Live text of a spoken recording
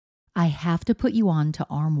I have to put you on to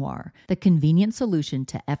Armoire, the convenient solution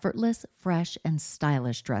to effortless, fresh, and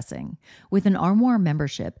stylish dressing. With an Armoire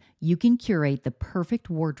membership, you can curate the perfect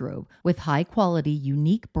wardrobe with high-quality,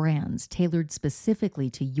 unique brands tailored specifically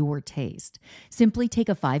to your taste. Simply take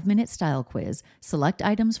a 5-minute style quiz, select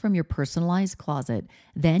items from your personalized closet,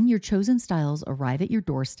 then your chosen styles arrive at your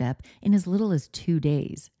doorstep in as little as 2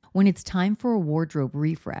 days. When it's time for a wardrobe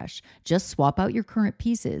refresh, just swap out your current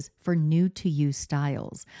pieces for new-to-you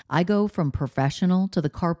styles. I go from professional to the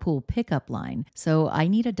carpool pickup line, so I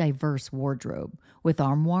need a diverse wardrobe. With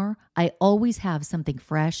Armoire, I always have something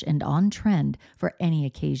fresh and on trend for any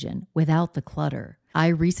occasion, without the clutter. I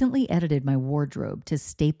recently edited my wardrobe to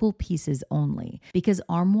staple pieces only because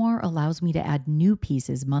Armoire allows me to add new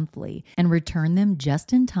pieces monthly and return them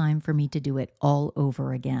just in time for me to do it all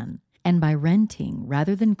over again. And by renting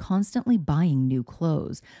rather than constantly buying new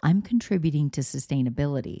clothes, I'm contributing to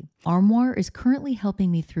sustainability. Armoire is currently helping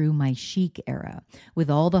me through my chic era with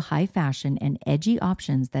all the high fashion and edgy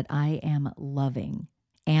options that I am loving.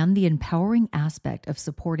 And the empowering aspect of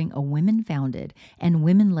supporting a women-founded and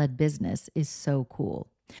women-led business is so cool.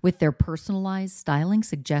 With their personalized styling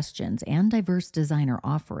suggestions and diverse designer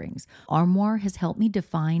offerings, Armoire has helped me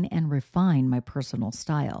define and refine my personal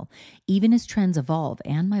style, even as trends evolve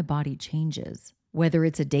and my body changes. Whether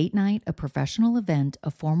it's a date night, a professional event,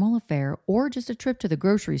 a formal affair, or just a trip to the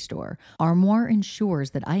grocery store, Armoire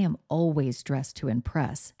ensures that I am always dressed to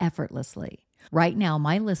impress effortlessly. Right now,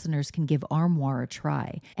 my listeners can give Armoire a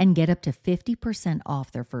try and get up to 50%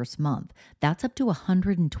 off their first month. That's up to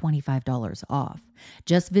 $125 off.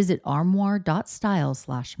 Just visit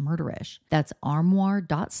armoire.style/murderish. That's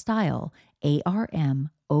armoire.style,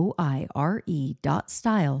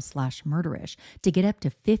 ARMOIRE.style/murderish to get up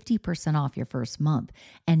to 50% off your first month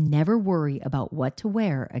and never worry about what to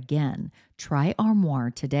wear again. Try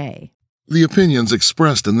Armoire today. The opinions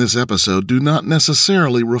expressed in this episode do not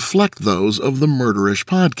necessarily reflect those of the Murderish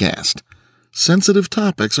podcast. Sensitive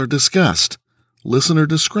topics are discussed. Listener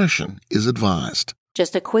discretion is advised.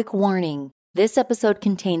 Just a quick warning. This episode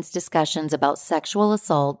contains discussions about sexual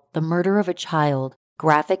assault, the murder of a child,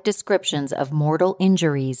 graphic descriptions of mortal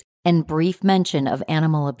injuries, and brief mention of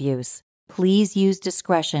animal abuse. Please use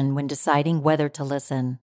discretion when deciding whether to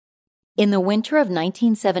listen. In the winter of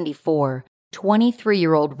 1974,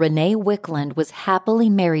 23-year-old Renee Wickland was happily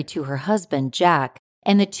married to her husband, Jack,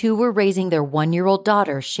 and the two were raising their 1-year-old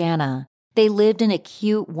daughter, Shanna. They lived in a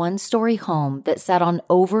cute one-story home that sat on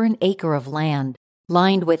over an acre of land,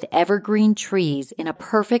 lined with evergreen trees in a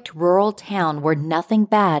perfect rural town where nothing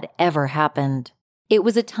bad ever happened. It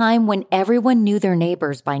was a time when everyone knew their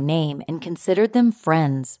neighbors by name and considered them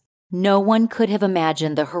friends. No one could have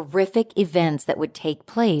imagined the horrific events that would take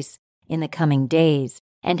place in the coming days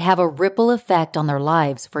and have a ripple effect on their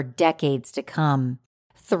lives for decades to come.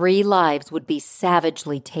 3 lives would be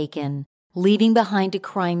savagely taken, leaving behind a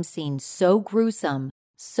crime scene so gruesome,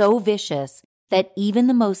 so vicious, that even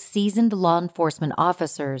the most seasoned law enforcement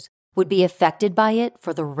officers would be affected by it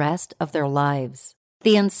for the rest of their lives.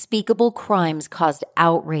 The unspeakable crimes caused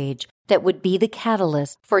outrage that would be the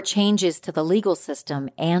catalyst for changes to the legal system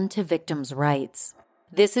and to victims' rights.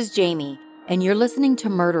 This is Jamie, and you're listening to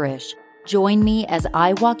Murderish. Join me as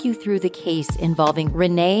I walk you through the case involving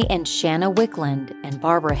Renee and Shanna Wickland and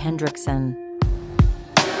Barbara Hendrickson.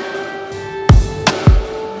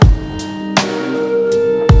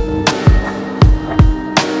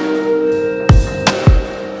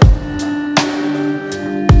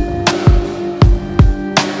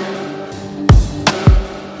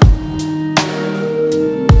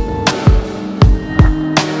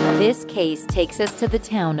 This case takes us to the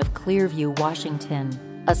town of Clearview, Washington,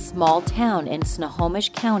 a small town in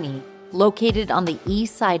Snohomish County located on the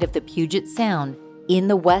east side of the Puget Sound in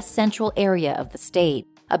the west central area of the state,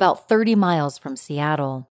 about 30 miles from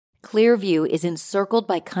Seattle. Clearview is encircled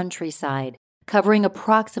by countryside, covering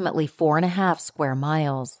approximately 4.5 square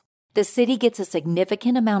miles. The city gets a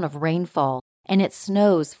significant amount of rainfall, and it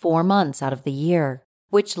snows 4 months out of the year,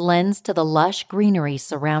 which lends to the lush greenery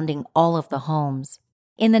surrounding all of the homes.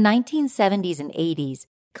 In the 1970s and 80s,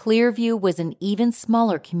 Clearview was an even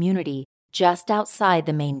smaller community just outside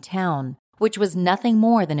the main town, which was nothing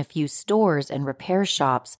more than a few stores and repair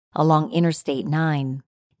shops along Interstate 9.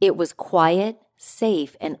 It was quiet,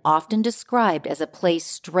 safe, and often described as a place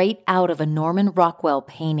straight out of a Norman Rockwell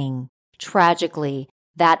painting. Tragically,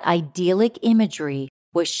 that idyllic imagery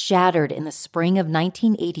was shattered in the spring of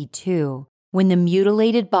 1982 when the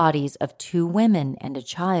mutilated bodies of 2 women and a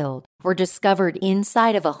child were discovered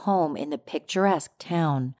inside of a home in the picturesque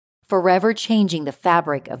town, forever changing the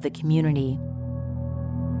fabric of the community.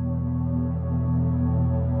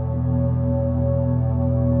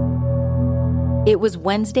 It was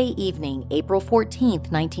Wednesday evening, April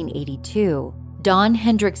 14th, 1982. Don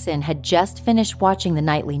Hendrickson had just finished watching the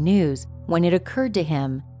nightly news when it occurred to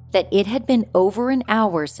him that it had been over an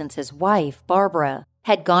hour since his wife, Barbara,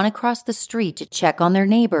 had gone across the street to check on their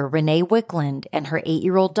neighbor, Renee Wickland, and her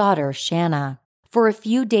 8-year-old daughter, Shanna. For a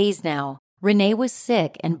few days now, Renee was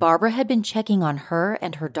sick and Barbara had been checking on her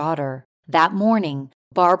and her daughter. That morning,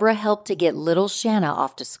 Barbara helped to get little Shanna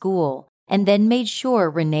off to school and then made sure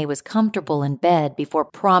Renee was comfortable in bed before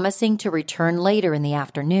promising to return later in the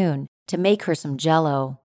afternoon to make her some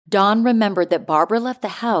Jell-O. Dawn remembered that Barbara left the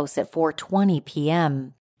house at 4:20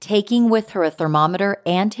 p.m., taking with her a thermometer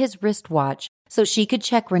and his wristwatch so she could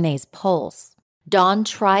check Renee's pulse. Dawn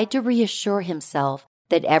tried to reassure himself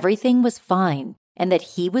that everything was fine and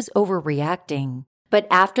that he was overreacting. But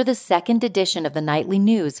after the second edition of the nightly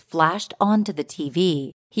news flashed onto the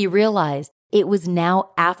TV, he realized it was now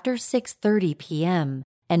after 6:30 p.m.,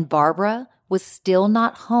 and Barbara was still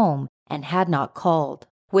not home and had not called.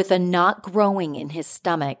 With a knot growing in his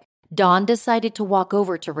stomach, Don decided to walk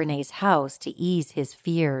over to Renee's house to ease his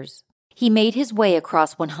fears. He made his way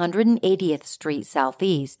across 180th Street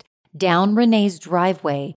Southeast, down Renee's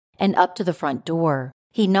driveway, and up to the front door.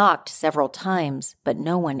 He knocked several times, but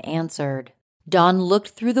no one answered. Don looked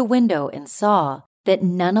through the window and saw that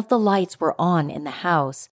none of the lights were on in the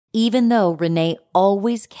house, even though Renee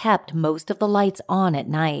always kept most of the lights on at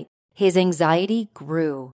night. His anxiety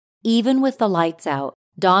grew. Even with the lights out,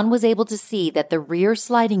 Don was able to see that the rear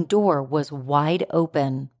sliding door was wide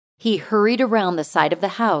open. He hurried around the side of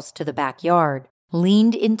the house to the backyard,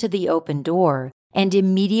 leaned into the open door, and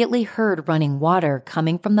immediately heard running water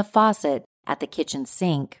coming from the faucet at the kitchen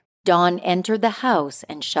sink. Don entered the house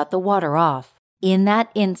and shut the water off. In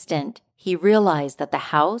that instant, he realized that the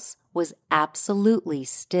house was absolutely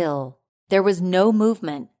still. There was no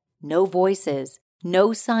movement, no voices,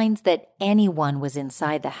 no signs that anyone was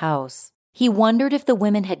inside the house. He wondered if the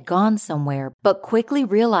women had gone somewhere, but quickly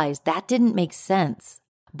realized that didn't make sense.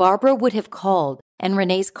 Barbara would have called, and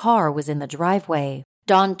Renee's car was in the driveway.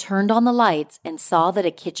 Don turned on the lights and saw that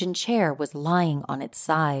a kitchen chair was lying on its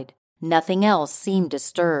side. Nothing else seemed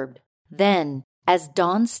disturbed. Then, as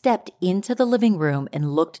Don stepped into the living room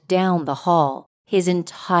and looked down the hall, his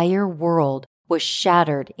entire world was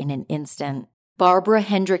shattered in an instant. Barbara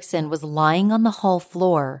Hendrickson was lying on the hall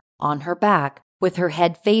floor, on her back, with her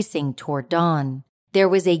head facing toward Don. There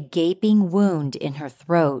was a gaping wound in her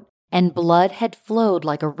throat, and blood had flowed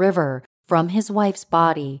like a river from his wife's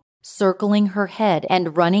body, circling her head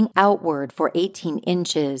and running outward for 18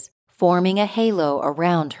 inches, forming a halo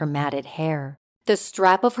around her matted hair. The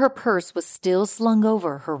strap of her purse was still slung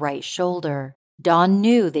over her right shoulder. Don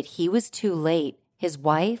knew that he was too late. His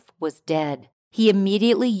wife was dead. He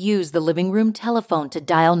immediately used the living room telephone to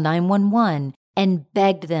dial 911 and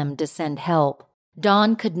begged them to send help.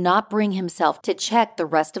 Don could not bring himself to check the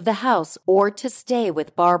rest of the house or to stay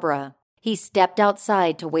with Barbara. He stepped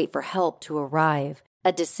outside to wait for help to arrive,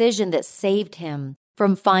 a decision that saved him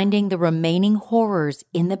from finding the remaining horrors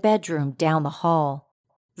in the bedroom down the hall.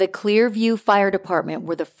 The Clearview Fire Department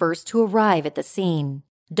were the first to arrive at the scene.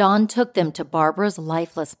 Don took them to Barbara's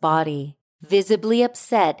lifeless body. Visibly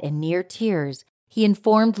upset and near tears, he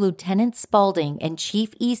informed Lieutenant Spaulding and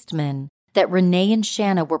Chief Eastman that Renee and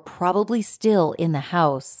Shanna were probably still in the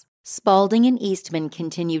house. Spaulding and Eastman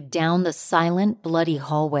continued down the silent, bloody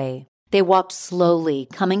hallway. They walked slowly,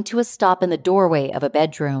 coming to a stop in the doorway of a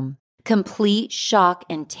bedroom. Complete shock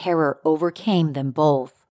and terror overcame them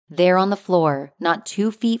both. There on the floor, not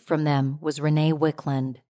 2 feet from them, was Renee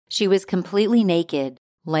Wickland. She was completely naked,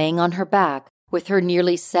 laying on her back, with her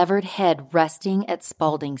nearly severed head resting at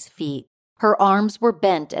Spaulding's feet. Her arms were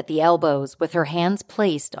bent at the elbows, with her hands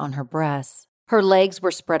placed on her breasts. Her legs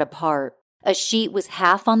were spread apart. A sheet was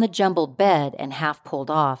half on the jumbled bed and half pulled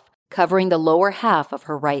off, covering the lower half of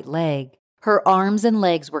her right leg. Her arms and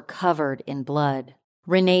legs were covered in blood.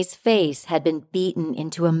 Renee's face had been beaten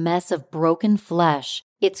into a mess of broken flesh,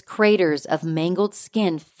 its craters of mangled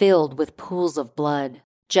skin filled with pools of blood.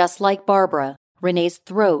 Just like Barbara, Renee's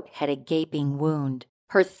throat had a gaping wound.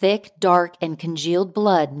 Her thick, dark, and congealed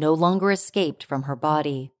blood no longer escaped from her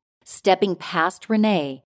body. Stepping past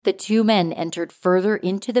Renee, the 2 men entered further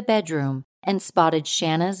into the bedroom and spotted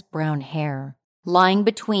Shanna's brown hair. Lying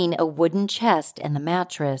between a wooden chest and the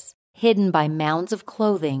mattress, hidden by mounds of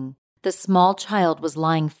clothing, the small child was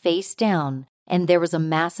lying face down, and there was a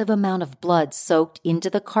massive amount of blood soaked into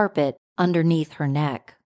the carpet underneath her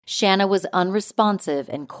neck. Shanna was unresponsive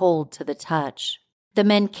and cold to the touch. The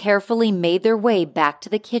men carefully made their way back to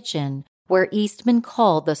the kitchen, where Eastman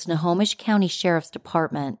called the Snohomish County Sheriff's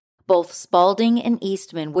Department. Both Spaulding and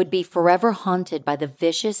Eastman would be forever haunted by the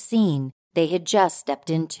vicious scene they had just stepped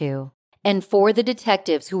into. And for the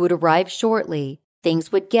detectives who would arrive shortly,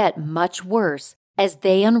 things would get much worse as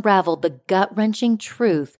they unraveled the gut-wrenching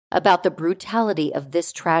truth about the brutality of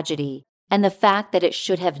this tragedy and the fact that it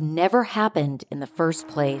should have never happened in the first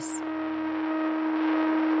place.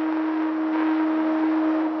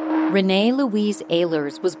 Renee Louise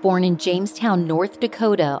Ehlers was born in Jamestown, North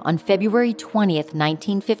Dakota on February 20th,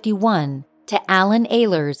 1951, to Alan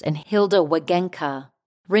Ehlers and Hilda Wagenka.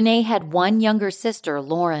 Renee had one younger sister,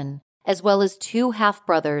 Lauren, as well as two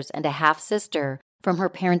half-brothers and a half-sister from her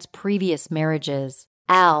parents' previous marriages.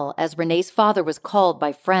 Al, as Renee's father was called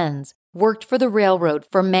by friends, worked for the railroad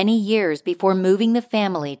for many years before moving the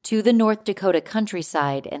family to the North Dakota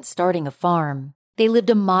countryside and starting a farm. They lived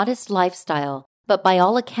a modest lifestyle, but by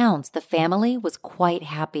all accounts, the family was quite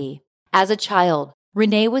happy. As a child,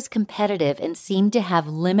 Renee was competitive and seemed to have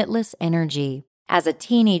limitless energy. As a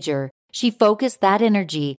teenager, she focused that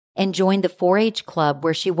energy and joined the 4-H club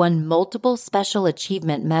where she won multiple special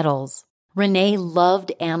achievement medals. Renee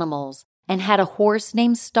loved animals and had a horse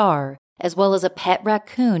named Star, as well as a pet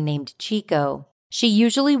raccoon named Chico. She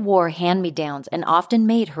usually wore hand-me-downs and often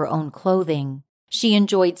made her own clothing. She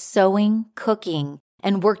enjoyed sewing, cooking,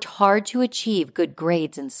 and worked hard to achieve good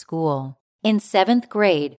grades in school. In 7th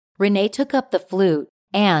grade, Renee took up the flute,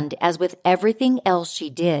 and, as with everything else she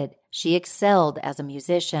did, she excelled as a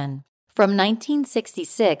musician. From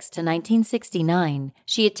 1966 to 1969,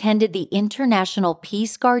 she attended the International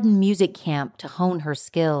Peace Garden Music Camp to hone her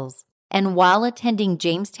skills. And while attending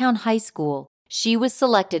Jamestown High School, she was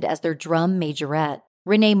selected as their drum majorette.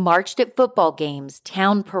 Renee marched at football games,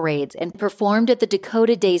 town parades, and performed at the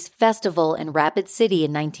Dakota Days Festival in Rapid City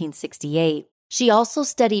in 1968. She also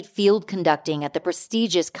studied field conducting at the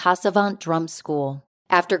prestigious Casavant Drum School.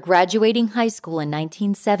 After graduating high school in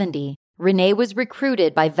 1970, Renee was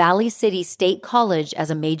recruited by Valley City State College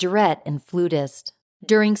as a majorette and flutist.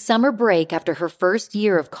 During summer break after her first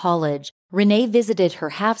year of college, Renee visited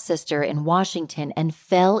her half-sister in Washington and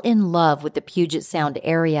fell in love with the Puget Sound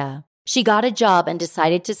area. She got a job and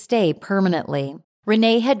decided to stay permanently.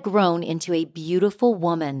 Renee had grown into a beautiful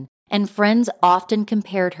woman, and friends often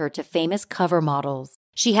compared her to famous cover models.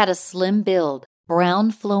 She had a slim build,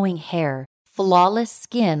 brown flowing hair, flawless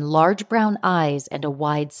skin, large brown eyes, and a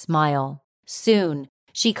wide smile. Soon,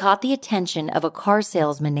 she caught the attention of a car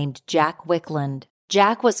salesman named Jack Wickland.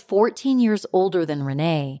 Jack was 14 years older than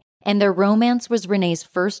Renee, and their romance was Renee's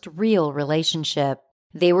first real relationship.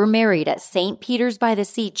 They were married at St. Peter's by the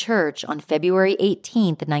Sea Church on February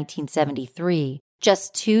 18, 1973,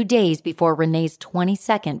 just 2 days before Renee's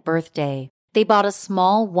 22nd birthday. They bought a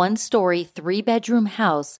small 1-story, 3-bedroom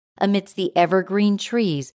house amidst the evergreen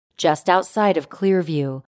trees just outside of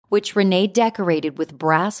Clearview, which Renee decorated with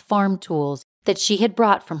brass farm tools that she had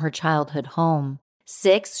brought from her childhood home.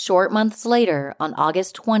 6 short months later, on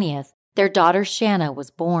August 20th, their daughter Shanna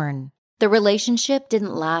was born. The relationship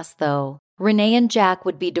didn't last, though. Renee and Jack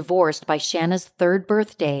would be divorced by Shanna's 3rd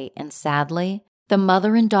birthday, and sadly, the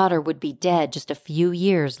mother and daughter would be dead just a few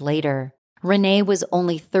years later. Renee was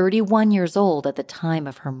only 31 years old at the time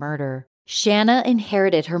of her murder. Shanna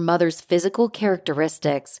inherited her mother's physical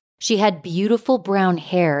characteristics. She had beautiful brown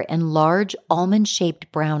hair and large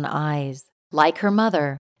almond-shaped brown eyes. Like her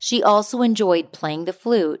mother, she also enjoyed playing the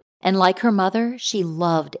flute, and like her mother, she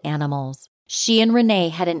loved animals. She and Renee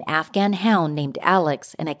had an Afghan hound named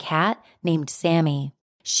Alex and a cat named Sammy.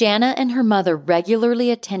 Shanna and her mother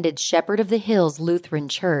regularly attended Shepherd of the Hills Lutheran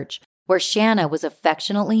Church, where Shanna was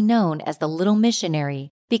affectionately known as the Little Missionary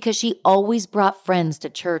because she always brought friends to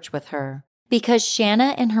church with her. Because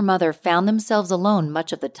Shanna and her mother found themselves alone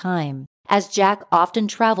much of the time, as Jack often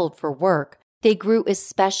traveled for work, they grew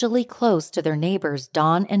especially close to their neighbors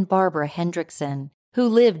Don and Barbara Hendrickson, who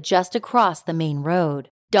lived just across the main road.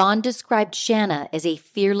 Don described Shanna as a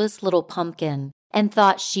fearless little pumpkin and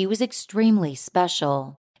thought she was extremely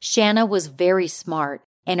special. Shanna was very smart,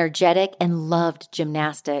 energetic, and loved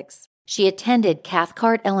gymnastics. She attended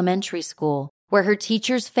Cathcart Elementary School, where her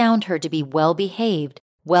teachers found her to be well-behaved,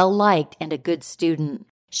 well-liked, and a good student.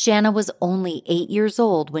 Shanna was only 8 years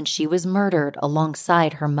old when she was murdered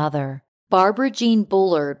alongside her mother. Barbara Jean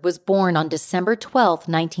Bullard was born on December 12,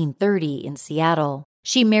 1930, in Seattle.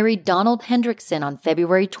 She married Donald Hendrickson on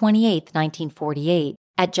February 28, 1948,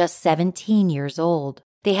 at just 17 years old.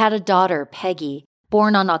 They had a daughter, Peggy,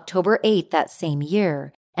 born on October 8 that same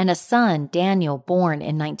year, and a son, Daniel, born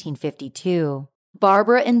in 1952.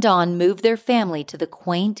 Barbara and Don moved their family to the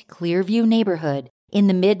quaint Clearview neighborhood in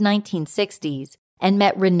the mid-1960s and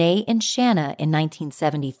met Renee and Shanna in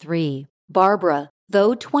 1973. Barbara,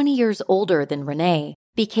 though 20 years older than Renee,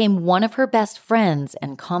 became one of her best friends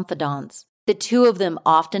and confidants. The two of them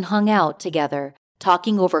often hung out together,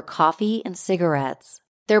 talking over coffee and cigarettes.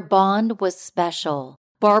 Their bond was special.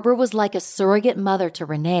 Barbara was like a surrogate mother to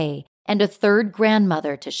Renee and a third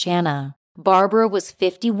grandmother to Shanna. Barbara was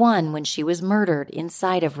 51 when she was murdered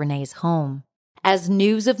inside of Renee's home. As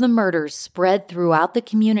news of the murders spread throughout the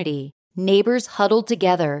community, neighbors huddled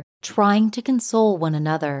together, trying to console one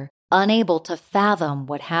another, unable to fathom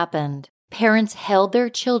what happened. Parents held their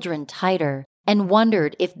children tighter and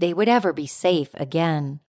wondered if they would ever be safe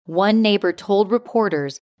again. One neighbor told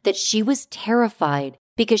reporters that she was terrified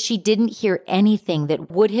because she didn't hear anything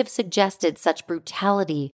that would have suggested such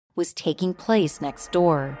brutality was taking place next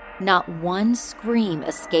door. Not one scream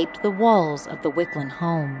escaped the walls of the Wicklund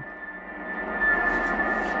home.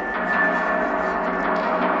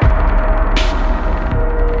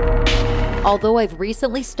 Although I've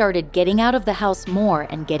recently started getting out of the house more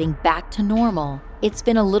and getting back to normal, it's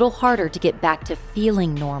been a little harder to get back to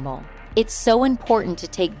feeling normal. It's so important to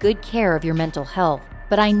take good care of your mental health,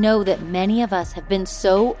 but I know that many of us have been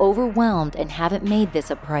so overwhelmed and haven't made this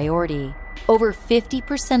a priority. Over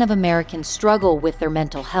 50% of Americans struggle with their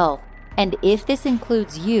mental health, and if this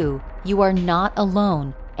includes you, you are not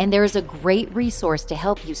alone, and there is a great resource to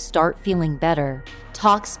help you start feeling better.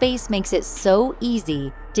 Talkspace makes it so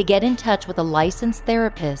easy to get in touch with a licensed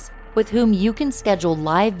therapist with whom you can schedule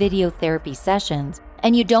live video therapy sessions,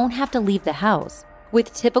 and you don't have to leave the house.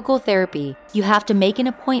 With typical therapy, you have to make an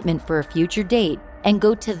appointment for a future date and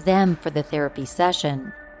go to them for the therapy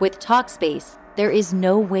session. With Talkspace, there is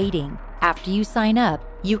no waiting. After you sign up,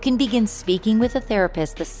 you can begin speaking with a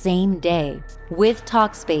therapist the same day. With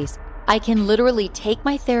Talkspace, I can literally take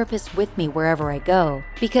my therapist with me wherever I go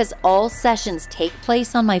because all sessions take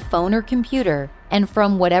place on my phone or computer and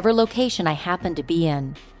from whatever location I happen to be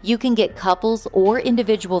in. You can get couples or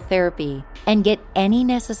individual therapy and get any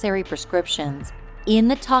necessary prescriptions. In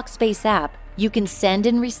the Talkspace app, you can send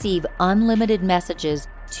and receive unlimited messages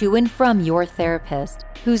to and from your therapist,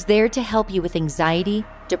 who's there to help you with anxiety,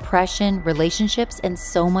 depression, relationships, and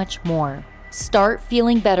so much more. Start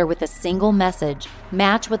feeling better with a single message.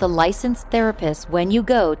 Match with a licensed therapist when you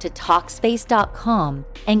go to Talkspace.com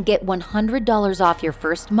and get $100 off your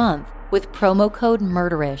first month with promo code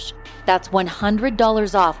MURDERISH. That's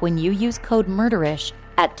 $100 off when you use code MURDERISH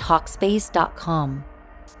at Talkspace.com.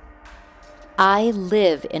 I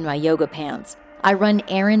live in my yoga pants. I run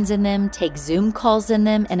errands in them, take Zoom calls in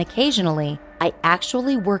them, and occasionally, I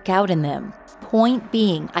actually work out in them. Point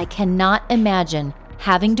being, I cannot imagine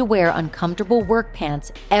having to wear uncomfortable work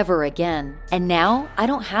pants ever again. And now, I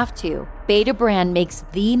don't have to. Beta brand makes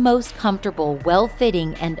the most comfortable,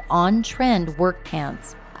 well-fitting, and on-trend work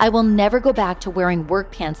pants. I will never go back to wearing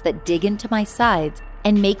work pants that dig into my sides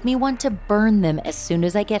and make me want to burn them as soon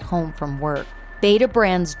as I get home from work. Beta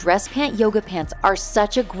brand's dress pant yoga pants are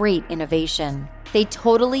such a great innovation. They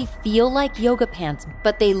totally feel like yoga pants,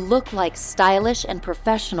 but they look like stylish and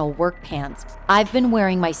professional work pants. I've been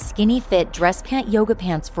wearing my skinny fit dress pant yoga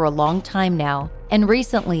pants for a long time now, and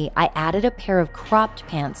recently I added a pair of cropped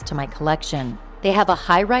pants to my collection. They have a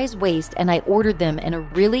high-rise waist, and I ordered them in a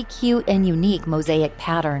really cute and unique mosaic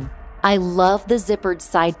pattern. I love the zippered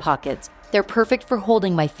side pockets. They're perfect for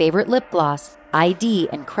holding my favorite lip gloss, ID,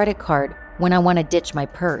 and credit card when I want to ditch my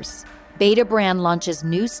purse. Beta brand launches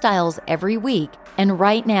new styles every week, and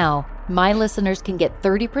right now, my listeners can get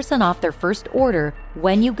 30% off their first order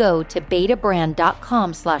when you go to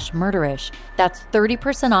betabrand.com/murderish. That's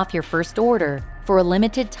 30% off your first order for a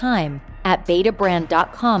limited time at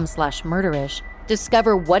betabrand.com/murderish.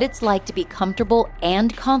 Discover what it's like to be comfortable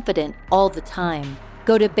and confident all the time.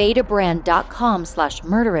 Go to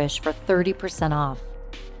betabrand.com/murderish for 30% off.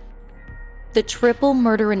 The triple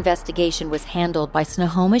murder investigation was handled by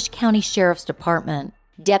Snohomish County Sheriff's Department.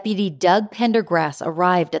 Deputy Doug Pendergrass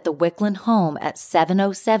arrived at the Wicklund home at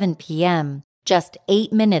 7:07 p.m., just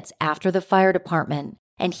 8 minutes after the fire department,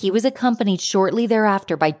 and he was accompanied shortly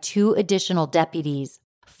thereafter by 2 additional deputies.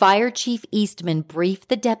 Fire Chief Eastman briefed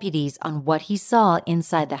the deputies on what he saw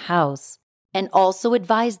inside the house and also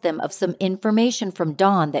advised them of some information from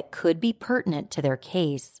Don that could be pertinent to their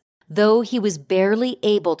case. Though he was barely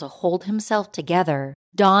able to hold himself together,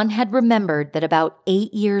 Don had remembered that about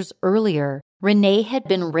 8 years earlier, Renee had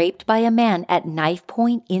been raped by a man at knife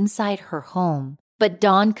point inside her home, but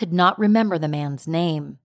Don could not remember the man's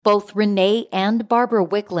name. Both Renee and Barbara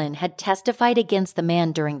Wicklund had testified against the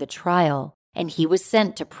man during the trial, and he was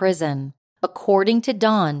sent to prison. According to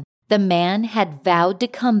Don, the man had vowed to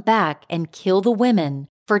come back and kill the women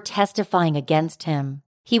for testifying against him.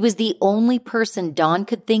 He was the only person Don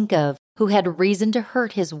could think of who had reason to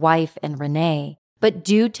hurt his wife and Renee, but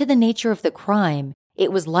due to the nature of the crime,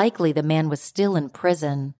 it was likely the man was still in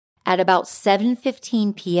prison. At about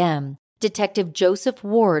 7:15 p.m., Detective Joseph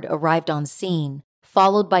Ward arrived on scene,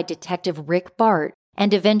 followed by Detective Rick Bart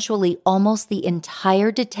and eventually almost the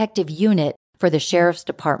entire detective unit for the Sheriff's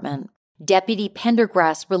Department. Deputy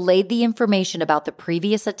Pendergrass relayed the information about the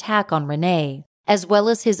previous attack on Renee, as well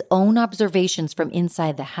as his own observations from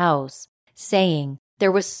inside the house, saying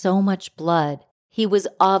there was so much blood. He was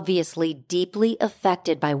obviously deeply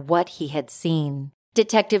affected by what he had seen.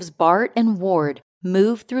 Detectives Bart and Ward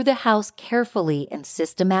moved through the house carefully and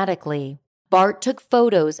systematically. Bart took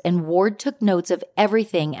photos and Ward took notes of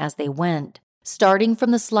everything as they went, starting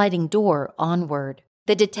from the sliding door onward.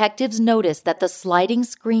 The detectives noticed that the sliding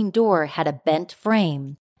screen door had a bent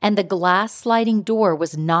frame, and the glass sliding door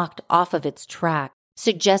was knocked off of its track,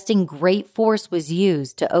 suggesting great force was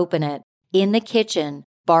used to open it. In the kitchen,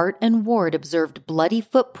 Bart and Ward observed bloody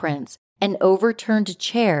footprints, an overturned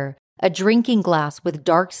chair, a drinking glass with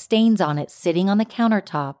dark stains on it sitting on the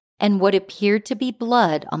countertop, and what appeared to be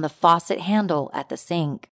blood on the faucet handle at the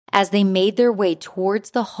sink. As they made their way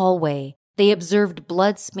towards the hallway, they observed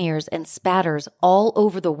blood smears and spatters all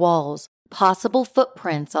over the walls, possible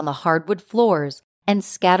footprints on the hardwood floors, and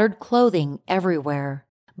scattered clothing everywhere.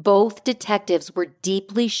 Both detectives were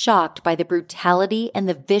deeply shocked by the brutality and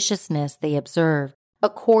the viciousness they observed.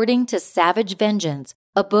 According to Savage Vengeance,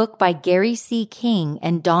 a book by Gary C. King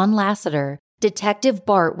and Don Lasseter, Detective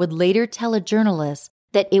Bart would later tell a journalist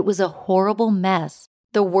that it was a horrible mess,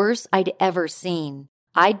 the worst I'd ever seen.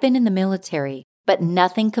 I'd been in the military, but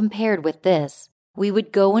nothing compared with this. We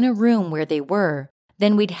would go in a room where they were,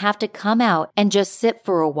 then we'd have to come out and just sit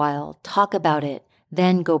for a while, talk about it,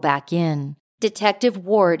 then go back in. Detective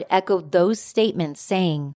Ward echoed those statements,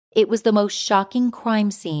 saying, "It was the most shocking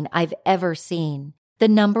crime scene I've ever seen. The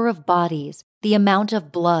number of bodies, the amount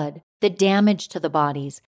of blood, the damage to the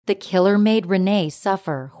bodies. The killer made Renee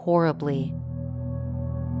suffer horribly."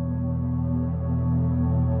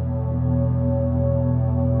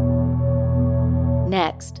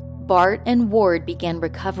 Next, Bart and Ward began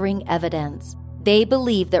recovering evidence. They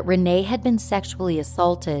believed that Renee had been sexually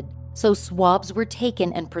assaulted, so swabs were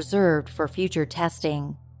taken and preserved for future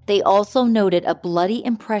testing. They also noted a bloody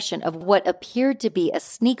impression of what appeared to be a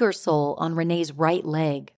sneaker sole on Renee's right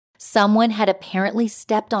leg. Someone had apparently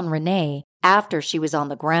stepped on Renee after she was on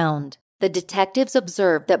the ground. The detectives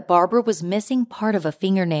observed that Barbara was missing part of a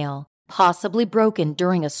fingernail, possibly broken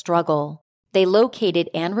during a struggle. They located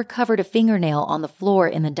and recovered a fingernail on the floor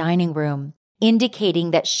in the dining room,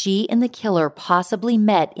 indicating that she and the killer possibly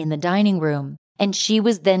met in the dining room, and she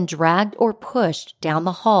was then dragged or pushed down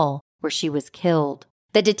the hall where she was killed.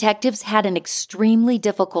 The detectives had an extremely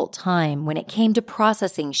difficult time when it came to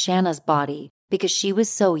processing Shanna's body because she was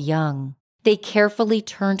so young. They carefully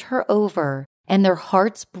turned her over, and their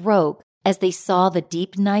hearts broke as they saw the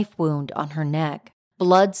deep knife wound on her neck.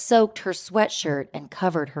 Blood soaked her sweatshirt and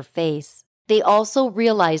covered her face. They also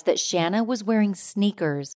realized that Shanna was wearing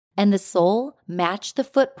sneakers, and the sole matched the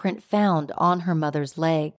footprint found on her mother's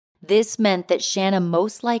leg. This meant that Shanna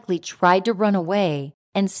most likely tried to run away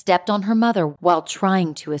and stepped on her mother while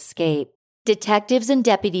trying to escape. Detectives and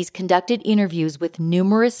deputies conducted interviews with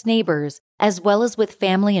numerous neighbors as well as with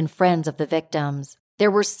family and friends of the victims.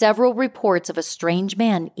 There were several reports of a strange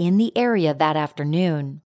man in the area that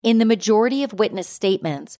afternoon. In the majority of witness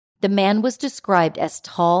statements, the man was described as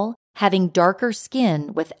tall, having darker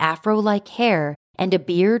skin with afro-like hair and a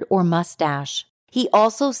beard or mustache. He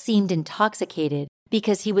also seemed intoxicated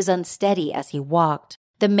because he was unsteady as he walked.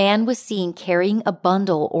 The man was seen carrying a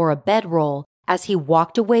bundle or a bedroll as he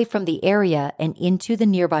walked away from the area and into the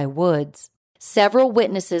nearby woods. Several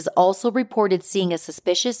witnesses also reported seeing a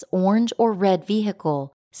suspicious orange or red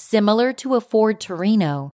vehicle, similar to a Ford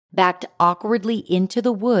Torino, backed awkwardly into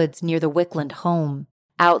the woods near the Wickland home.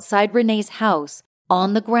 Outside Renee's house,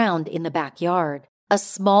 on the ground in the backyard, a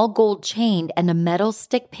small gold chain and a metal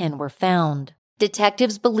stick pin were found.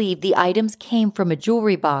 Detectives believe the items came from a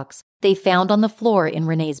jewelry box they found on the floor in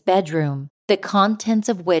Renee's bedroom, the contents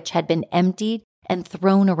of which had been emptied and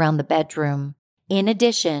thrown around the bedroom. In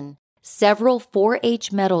addition, several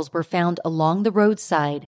 4H medals were found along the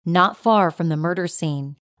roadside not far from the murder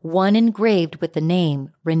scene, one engraved with the name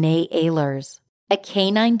Renee Ehlers. A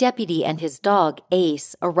canine deputy and his dog,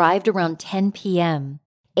 Ace, arrived around 10 p.m.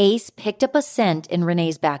 Ace picked up a scent in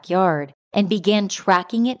Renee's backyard and began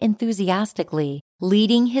tracking it enthusiastically,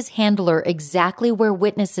 leading his handler exactly where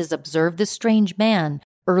witnesses observed the strange man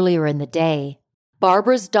earlier in the day.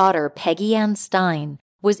 Barbara's daughter, Peggy Ann Stein,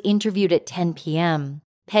 was interviewed at 10 p.m.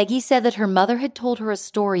 Peggy said that her mother had told her a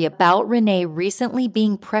story about Renee recently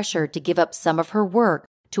being pressured to give up some of her work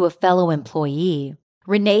to a fellow employee.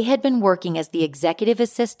 Renee had been working as the executive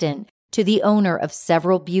assistant to the owner of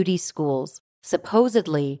several beauty schools.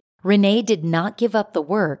 Supposedly, Renee did not give up the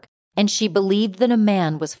work, and she believed that a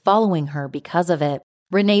man was following her because of it.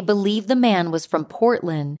 Renee believed the man was from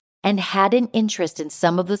Portland and had an interest in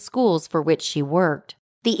some of the schools for which she worked.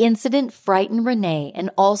 The incident frightened Renee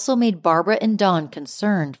and also made Barbara and Dawn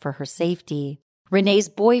concerned for her safety. Renee's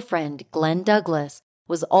boyfriend, Glenn Douglas,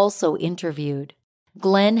 was also interviewed.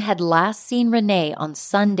 Glenn had last seen Renee on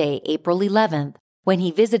Sunday, April 11th, when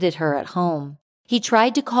he visited her at home. He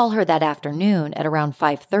tried to call her that afternoon at around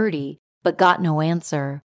 5:30, but got no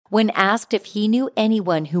answer. When asked if he knew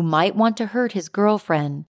anyone who might want to hurt his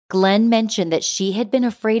girlfriend, Glenn mentioned that she had been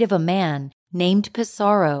afraid of a man named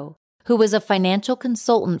Pissarro, who was a financial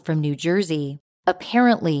consultant from New Jersey.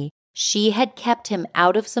 Apparently, she had kept him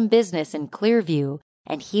out of some business in Clearview,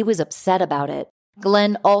 and he was upset about it.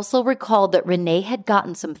 Glenn also recalled that Renee had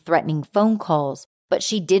gotten some threatening phone calls, but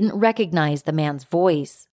she didn't recognize the man's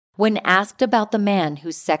voice. When asked about the man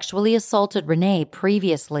who sexually assaulted Renee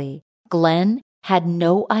previously, Glenn had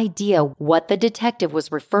no idea what the detective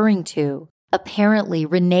was referring to. Apparently,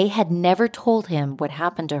 Renee had never told him what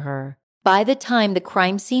happened to her. By the time the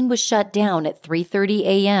crime scene was shut down at 3:30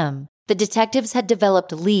 a.m., the detectives had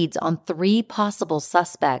developed leads on 3 possible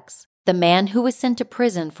suspects: the man who was sent to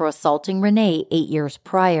prison for assaulting Renee 8 years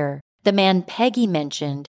prior, the man Peggy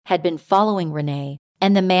mentioned had been following Renee,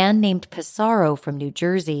 and the man named Pissarro from New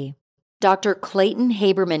Jersey. Dr. Clayton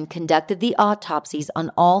Haberman conducted the autopsies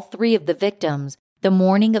on all 3 of the victims the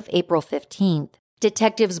morning of April 15th.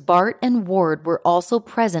 Detectives Bart and Ward were also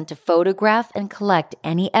present to photograph and collect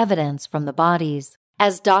any evidence from the bodies.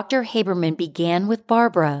 As Dr. Haberman began with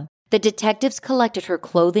Barbara, the detectives collected her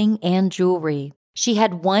clothing and jewelry. She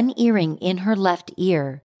had 1 earring in her left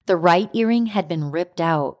ear. The right earring had been ripped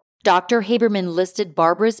out. Dr. Haberman listed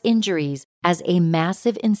Barbara's injuries as a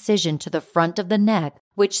massive incision to the front of the neck,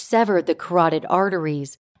 which severed the carotid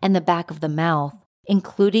arteries and the back of the mouth,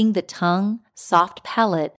 including the tongue, soft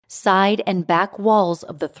palate, side and back walls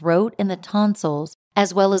of the throat and the tonsils,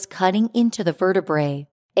 as well as cutting into the vertebrae.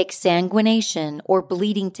 Exsanguination or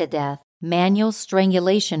bleeding to death, manual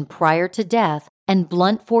strangulation prior to death, and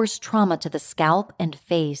blunt force trauma to the scalp and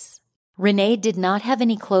face. Renee did not have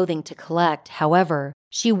any clothing to collect, however.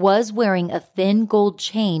 She was wearing a thin gold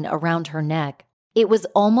chain around her neck. It was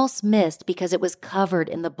almost missed because it was covered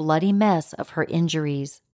in the bloody mess of her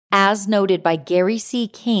injuries. As noted by Gary C.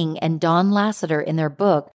 King and Don Lasseter in their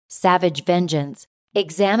book, Savage Vengeance,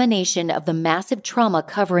 examination of the massive trauma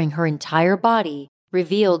covering her entire body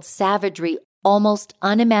revealed savagery almost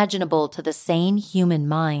unimaginable to the sane human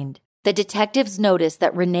mind. The detectives noticed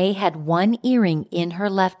that Renee had 1 earring in her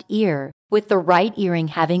left ear, with the right earring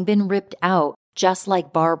having been ripped out, just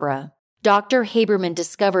like Barbara. Dr. Haberman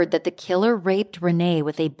discovered that the killer raped Renee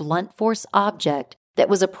with a blunt force object that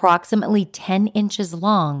was approximately 10 inches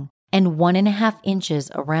long and 1.5 inches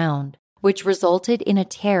around, which resulted in a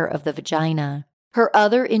tear of the vagina. Her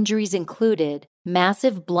other injuries included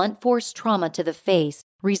massive blunt force trauma to the face,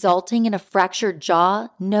 resulting in a fractured jaw,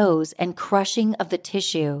 nose, and crushing of the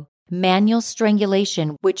tissue, manual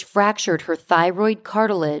strangulation which fractured her thyroid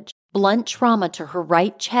cartilage, blunt trauma to her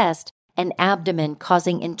right chest and abdomen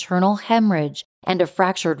causing internal hemorrhage and a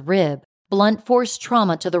fractured rib, blunt force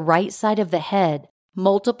trauma to the right side of the head,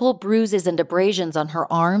 multiple bruises and abrasions on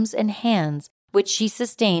her arms and hands, which she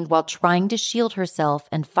sustained while trying to shield herself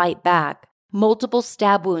and fight back, multiple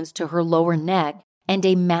stab wounds to her lower neck, and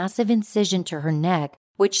a massive incision to her neck,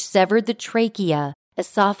 which severed the trachea,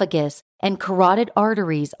 esophagus, and carotid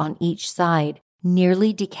arteries on each side,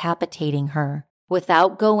 nearly decapitating her.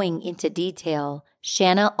 Without going into detail,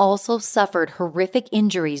 Shanna also suffered horrific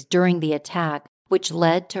injuries during the attack, which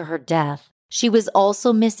led to her death. She was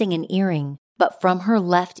also missing an earring, but from her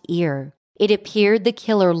left ear. It appeared the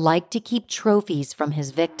killer liked to keep trophies from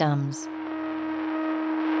his victims.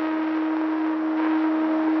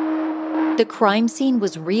 The crime scene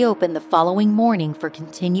was reopened the following morning for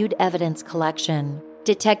continued evidence collection.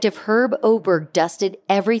 Detective Herb Oberg dusted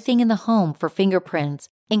everything in the home for fingerprints,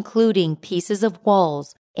 including pieces of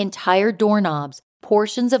walls, entire doorknobs,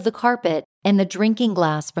 portions of the carpet, and the drinking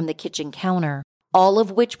glass from the kitchen counter, all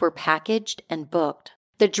of which were packaged and booked.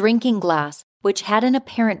 The drinking glass, which had an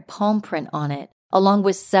apparent palm print on it, along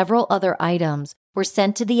with several other items, were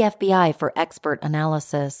sent to the FBI for expert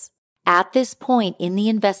analysis. At this point in the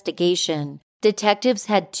investigation, detectives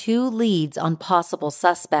had 2 leads on possible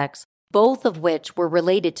suspects, both of which were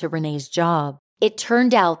related to Renee's job. It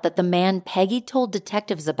turned out that the man Peggy told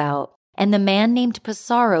detectives about and the man named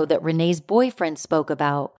Pissarro that Renee's boyfriend spoke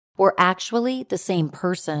about were actually the same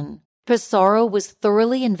person. Pissarro was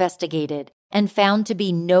thoroughly investigated and found to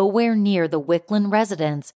be nowhere near the Wicklund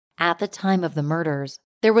residence at the time of the murders.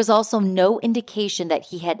 There was also no indication that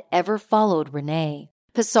he had ever followed Renee.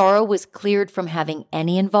 Pissarro was cleared from having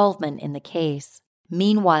any involvement in the case.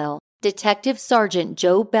 Meanwhile, Detective Sergeant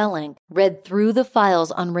Joe Belink read through the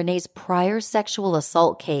files on Renee's prior sexual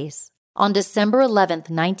assault case. On December 11,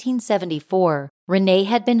 1974, Renee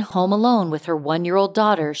had been home alone with her 1-year-old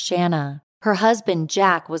daughter, Shanna. Her husband,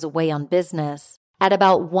 Jack, was away on business. At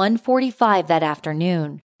about 1:45 that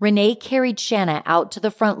afternoon, Renee carried Shanna out to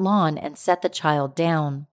the front lawn and set the child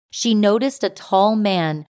down. She noticed a tall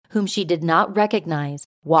man whom she did not recognize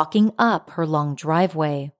walking up her long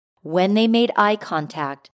driveway. When they made eye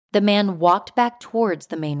contact, the man walked back towards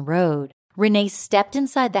the main road. Renee stepped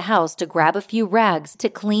inside the house to grab a few rags to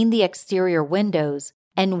clean the exterior windows,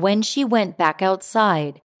 and when she went back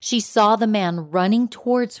outside, she saw the man running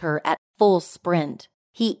towards her at full sprint.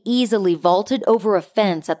 He easily vaulted over a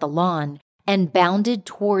fence at the lawn and bounded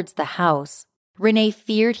towards the house. Renee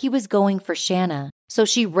feared he was going for Shanna, so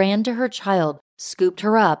she ran to her child, scooped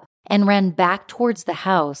her up, and ran back towards the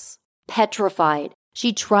house. Petrified,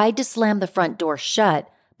 she tried to slam the front door shut,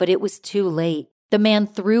 but it was too late. The man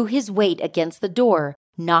threw his weight against the door,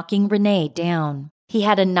 knocking Renee down. He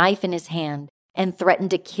had a knife in his hand and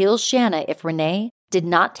threatened to kill Shanna if Renee did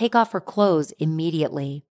not take off her clothes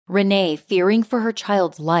immediately. Renee, fearing for her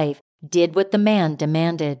child's life, did what the man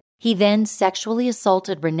demanded. He then sexually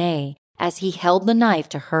assaulted Renee as he held the knife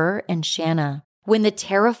to her and Shanna. When the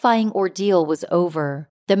terrifying ordeal was over,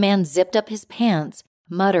 the man zipped up his pants,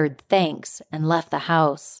 muttered thanks, and left the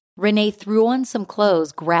house. Renee threw on some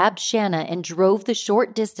clothes, grabbed Shanna, and drove the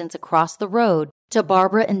short distance across the road to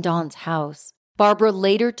Barbara and Don's house. Barbara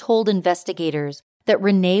later told investigators that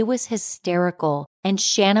Renee was hysterical and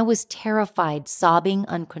Shanna was terrified, sobbing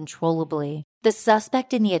uncontrollably. The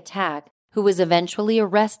suspect in the attack, who was eventually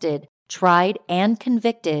arrested, tried, and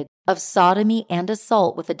convicted of sodomy and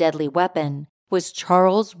assault with a deadly weapon, was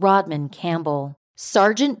Charles Rodman Campbell.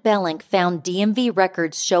 Sergeant Belink found DMV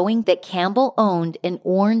records showing that Campbell owned an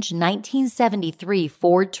orange 1973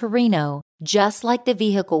 Ford Torino, just like the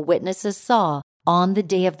vehicle witnesses saw on the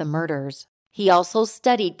day of the murders. He also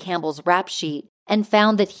studied Campbell's rap sheet and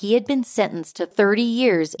found that he had been sentenced to 30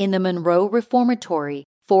 years in the Monroe Reformatory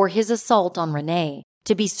for his assault on Renee,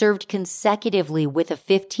 to be served consecutively with a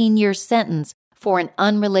 15-year sentence for an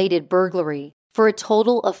unrelated burglary, for a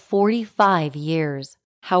total of 45 years.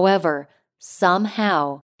 However,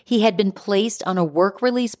 somehow, he had been placed on a work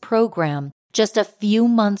release program just a few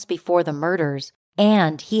months before the murders,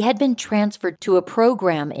 and he had been transferred to a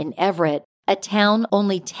program in Everett, a town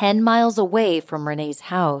only 10 miles away from Renee's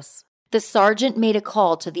house. The sergeant made a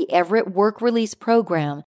call to the Everett work release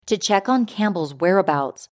program to check on Campbell's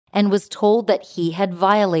whereabouts and was told that he had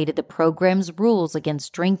violated the program's rules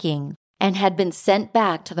against drinking and had been sent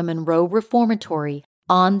back to the Monroe Reformatory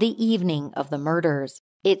on the evening of the murders.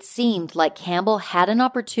 It seemed like Campbell had an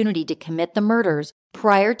opportunity to commit the murders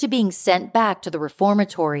prior to being sent back to the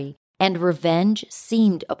reformatory, and revenge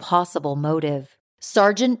seemed a possible motive.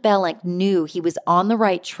 Sergeant Belink knew he was on the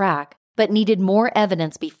right track, but needed more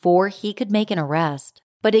evidence before he could make an arrest.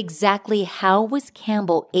 But exactly how was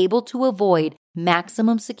Campbell able to avoid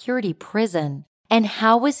maximum security prison? And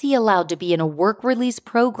how was he allowed to be in a work release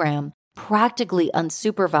program practically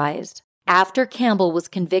unsupervised? After Campbell was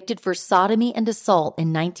convicted for sodomy and assault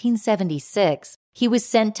in 1976, he was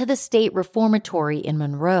sent to the state reformatory in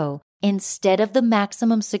Monroe instead of the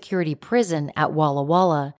maximum security prison at Walla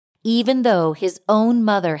Walla, even though his own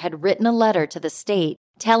mother had written a letter to the state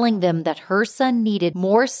telling them that her son needed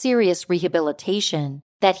more serious rehabilitation,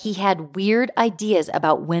 that he had weird ideas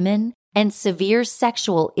about women and severe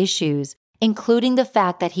sexual issues, including the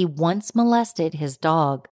fact that he once molested his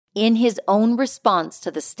dog. In his own response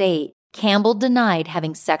to the state, Campbell denied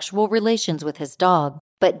having sexual relations with his dog,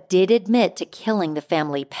 but did admit to killing the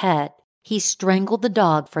family pet. He strangled the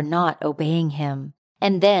dog for not obeying him.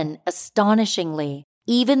 And then, astonishingly,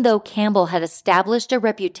 even though Campbell had established a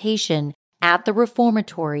reputation at the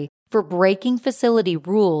reformatory for breaking facility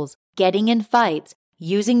rules, getting in fights,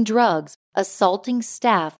 using drugs, assaulting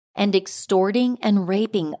staff, and extorting and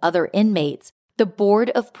raping other inmates, the Board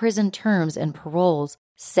of Prison Terms and Paroles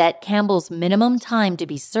set Campbell's minimum time to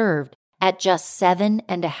be served at just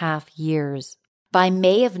 7.5 years. By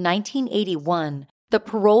May of 1981, the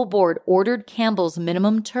parole board ordered Campbell's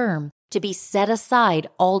minimum term to be set aside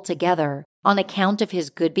altogether on account of his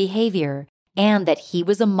good behavior and that he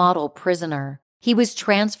was a model prisoner. He was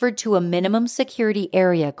transferred to a minimum security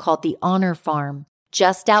area called the Honor Farm,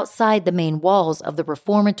 just outside the main walls of the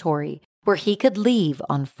reformatory, where he could leave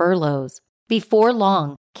on furloughs. Before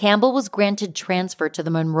long, Campbell was granted transfer to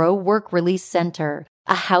the Monroe Work Release Center,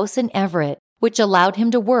 a house in Everett, which allowed him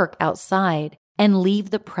to work outside and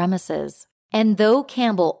leave the premises. And though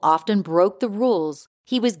Campbell often broke the rules,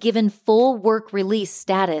 he was given full work release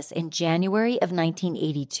status in January of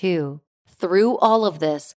 1982. Through all of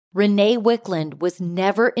this, Renee Wicklund was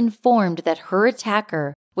never informed that her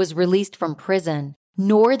attacker was released from prison,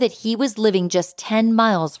 nor that he was living just 10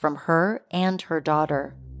 miles from her and her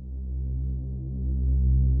daughter.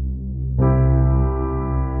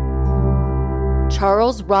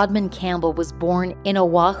 Charles Rodman Campbell was born in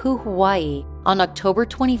Oahu, Hawaii on October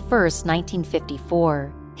 21,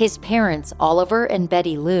 1954. His parents, Oliver and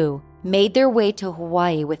Betty Lou, made their way to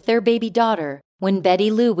Hawaii with their baby daughter when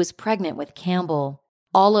Betty Lou was pregnant with Campbell.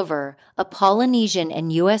 Oliver, a Polynesian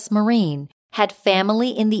and U.S. Marine, had family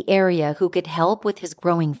in the area who could help with his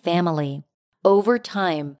growing family. Over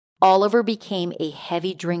time, Oliver became a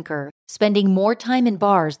heavy drinker, spending more time in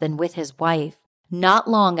bars than with his wife. Not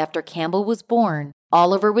long after Campbell was born,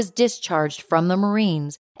 Oliver was discharged from the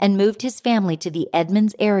Marines and moved his family to the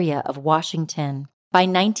Edmonds area of Washington. By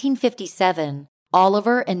 1957,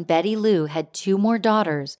 Oliver and Betty Lou had 2 more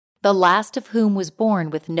daughters, the last of whom was born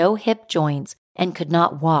with no hip joints and could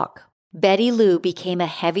not walk. Betty Lou became a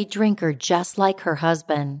heavy drinker just like her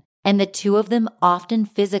husband, and the 2 of them often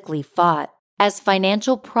physically fought. As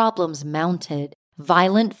financial problems mounted,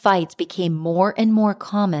 violent fights became more and more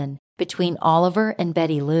common between Oliver and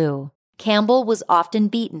Betty Lou. Campbell was often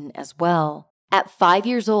beaten as well. At 5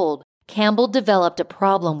 years old, Campbell developed a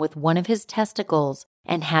problem with one of his testicles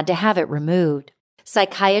and had to have it removed.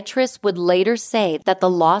 Psychiatrists would later say that the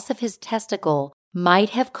loss of his testicle might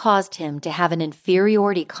have caused him to have an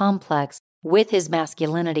inferiority complex with his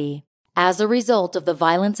masculinity. As a result of the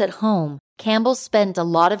violence at home, Campbell spent a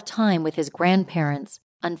lot of time with his grandparents.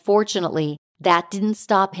 Unfortunately, that didn't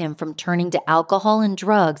stop him from turning to alcohol and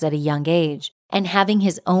drugs at a young age and having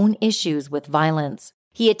his own issues with violence.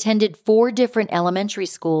 He attended 4 different elementary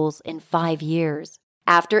schools in 5 years.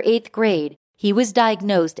 After 8th grade, he was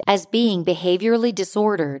diagnosed as being behaviorally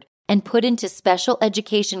disordered and put into special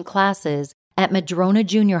education classes at Madrona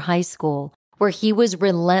Junior High School, where he was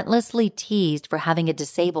relentlessly teased for having a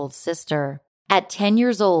disabled sister. At 10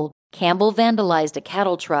 years old, Campbell vandalized a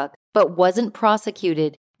cattle truck, but wasn't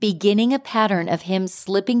prosecuted, beginning a pattern of him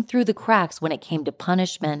slipping through the cracks when it came to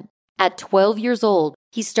punishment. At 12 years old,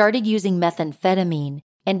 he started using methamphetamine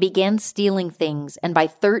and began stealing things, and by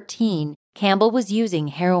 13, Campbell was using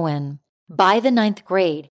heroin. By the 9th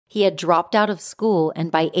grade, he had dropped out of school,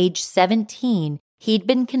 and by age 17, he'd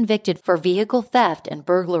been convicted for vehicle theft and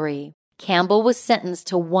burglary. Campbell was sentenced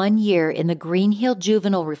to 1 year in the Green Hill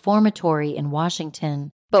Juvenile Reformatory in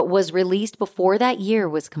Washington, but was released before that year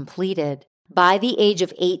was completed. By the age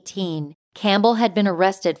of 18, Campbell had been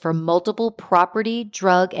arrested for multiple property,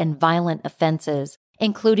 drug, and violent offenses,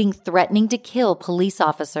 including threatening to kill police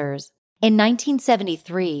officers. In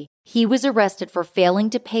 1973, he was arrested for failing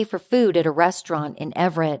to pay for food at a restaurant in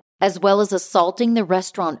Everett, as well as assaulting the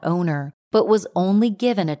restaurant owner, but was only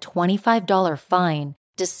given a $25 fine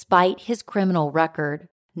despite his criminal record.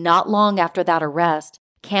 Not long after that arrest,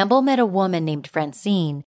 Campbell met a woman named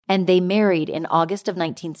Francine, and they married in August of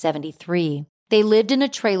 1973. They lived in a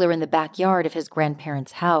trailer in the backyard of his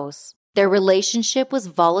grandparents' house. Their relationship was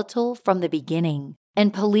volatile from the beginning,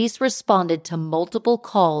 and police responded to multiple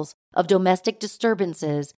calls of domestic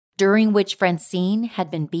disturbances during which Francine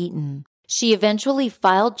had been beaten. She eventually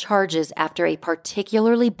filed charges after a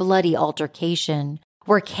particularly bloody altercation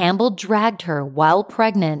where Campbell dragged her while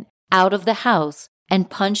pregnant out of the house and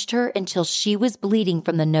punched her until she was bleeding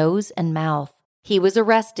from the nose and mouth. He was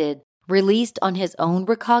arrested, released on his own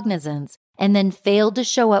recognizance, and then failed to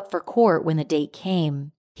show up for court when the date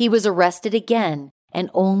came. He was arrested again and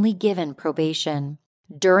only given probation.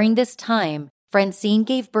 During this time, Francine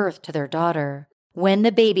gave birth to their daughter. When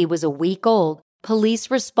the baby was a week old, police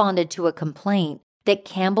responded to a complaint that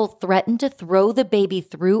Campbell threatened to throw the baby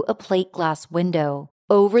through a plate glass window.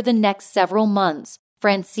 Over the next several months,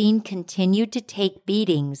 Francine continued to take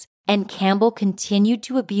beatings, and Campbell continued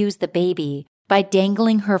to abuse the baby by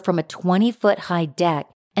dangling her from a 20-foot-high deck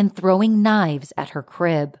and throwing knives at her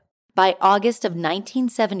crib. By August of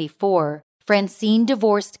 1974, Francine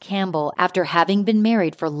divorced Campbell after having been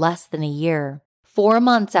married for less than a year. 4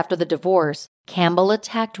 months after the divorce, Campbell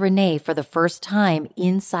attacked Renee for the first time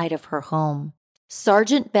inside of her home.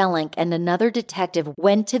 Sergeant Belink and another detective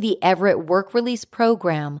went to the Everett work release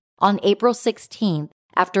program on April 16th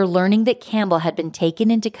after learning that Campbell had been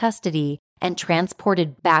taken into custody and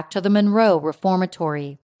transported back to the Monroe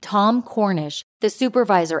Reformatory. Tom Cornish, the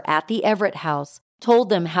supervisor at the Everett house, told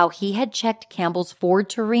them how he had checked Campbell's Ford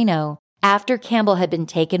Torino after Campbell had been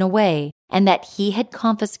taken away and that he had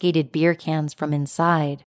confiscated beer cans from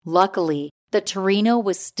inside. Luckily, The Torino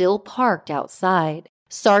was still parked outside.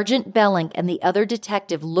 Sergeant Belling and the other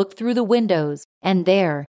detective looked through the windows, and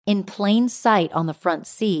there, in plain sight on the front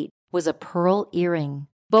seat, was a pearl earring.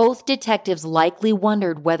 Both detectives likely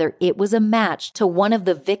wondered whether it was a match to one of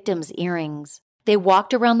the victim's earrings. They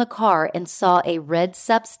walked around the car and saw a red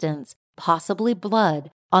substance, possibly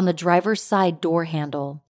blood, on the driver's side door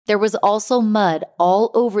handle. There was also mud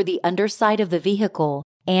all over the underside of the vehicle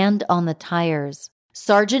and on the tires.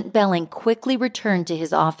 Sergeant Belling quickly returned to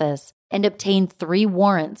his office and obtained 3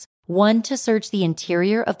 warrants, one to search the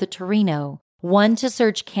interior of the Torino, one to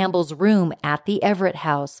search Campbell's room at the Everett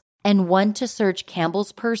House, and one to search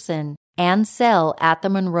Campbell's person and cell at the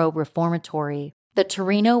Monroe Reformatory. The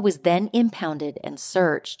Torino was then impounded and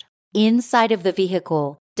searched. Inside of the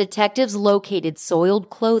vehicle, detectives located soiled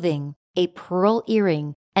clothing, a pearl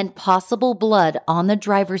earring, and possible blood on the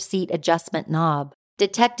driver's seat adjustment knob.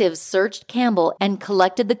 Detectives searched Campbell and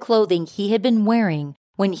collected the clothing he had been wearing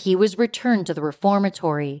when he was returned to the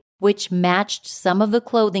reformatory, which matched some of the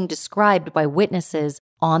clothing described by witnesses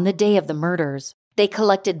on the day of the murders. They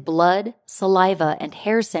collected blood, saliva, and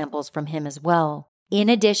hair samples from him as well. In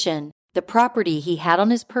addition, the property he had on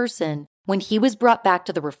his person when he was brought back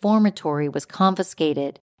to the reformatory was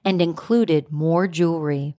confiscated and included more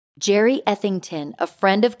jewelry. Jerry Ethington, a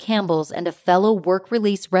friend of Campbell's and a fellow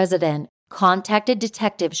work-release resident, contacted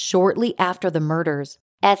detectives shortly after the murders.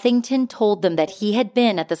 Ethington told them that he had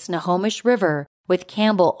been at the Snohomish River with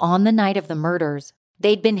Campbell on the night of the murders.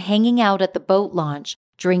 They'd been hanging out at the boat launch,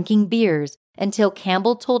 drinking beers, until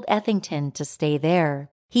Campbell told Ethington to stay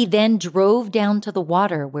there. He then drove down to the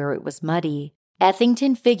water where it was muddy.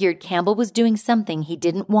 Ethington figured Campbell was doing something he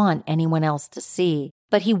didn't want anyone else to see,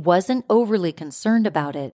 but he wasn't overly concerned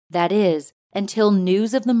about it. That is, until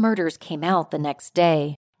news of the murders came out the next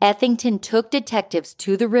day. Ethington took detectives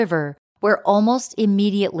to the river, where almost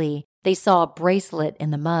immediately they saw a bracelet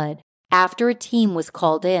in the mud. After a team was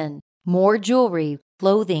called in, more jewelry,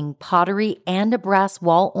 clothing, pottery, and a brass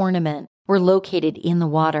wall ornament were located in the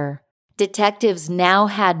water. Detectives now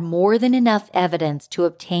had more than enough evidence to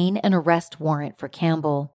obtain an arrest warrant for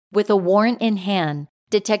Campbell. With a warrant in hand,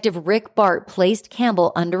 Detective Rick Bart placed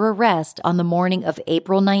Campbell under arrest on the morning of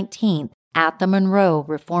April 19th at the Monroe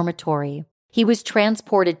Reformatory. He was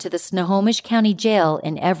transported to the Snohomish County Jail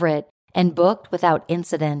in Everett and booked without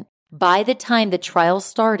incident. By the time the trial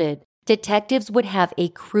started, detectives would have a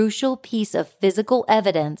crucial piece of physical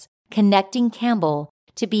evidence connecting Campbell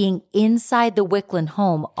to being inside the Wicklund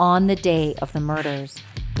home on the day of the murders.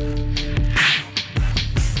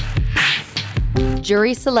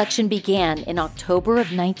 Jury selection began in October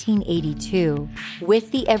of 1982,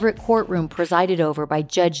 with the Everett courtroom presided over by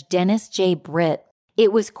Judge Dennis J. Britt.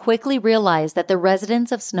 It was quickly realized that the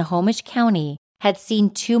residents of Snohomish County had seen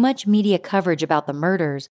too much media coverage about the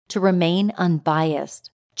murders to remain unbiased.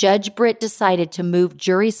 Judge Britt decided to move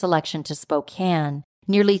jury selection to Spokane,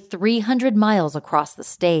 nearly 300 miles across the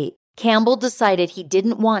state. Campbell decided he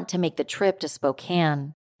didn't want to make the trip to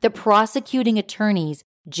Spokane. The prosecuting attorneys,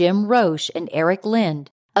 Jim Roche and Eric Lind,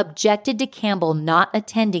 objected to Campbell not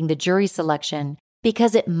attending the jury selection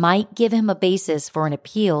because it might give him a basis for an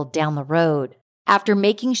appeal down the road. After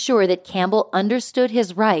making sure that Campbell understood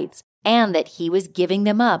his rights and that he was giving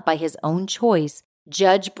them up by his own choice,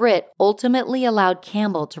 Judge Britt ultimately allowed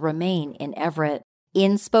Campbell to remain in Everett.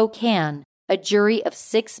 In Spokane, a jury of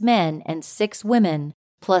 6 men and 6 women,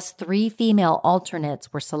 plus 3 female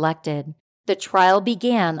alternates, were selected. The trial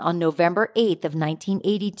began on November 8th of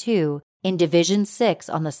 1982 in Division 6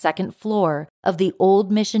 on the 2nd floor of the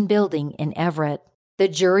Old Mission Building in Everett. The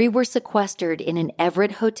jury were sequestered in an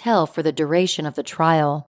Everett hotel for the duration of the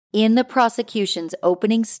trial. In the prosecution's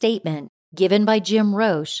opening statement, given by Jim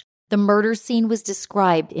Roche, the murder scene was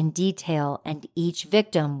described in detail and each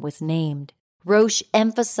victim was named. Roche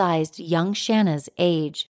emphasized young Shanna's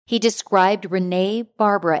age. He described Renee,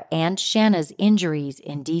 Barbara, and Shanna's injuries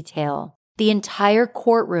in detail. The entire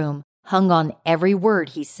courtroom hung on every word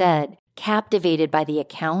he said, captivated by the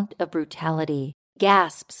account of brutality.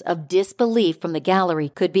 Gasps of disbelief from the gallery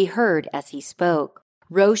could be heard as he spoke.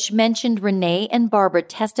 Roche mentioned Renee and Barbara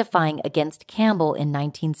testifying against Campbell in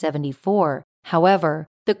 1974. However,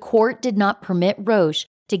 the court did not permit Roche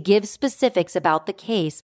to give specifics about the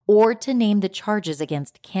case or to name the charges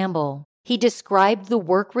against Campbell. He described the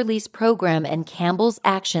work release program and Campbell's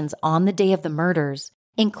actions on the day of the murders,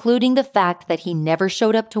 including the fact that he never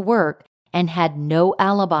showed up to work and had no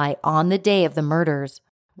alibi on the day of the murders.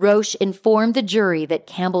 Roche informed the jury that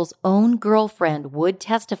Campbell's own girlfriend would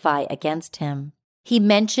testify against him. He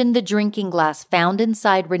mentioned the drinking glass found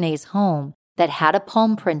inside Renee's home that had a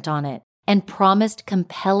palm print on it, and promised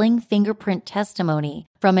compelling fingerprint testimony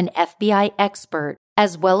from an FBI expert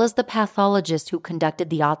as well as the pathologist who conducted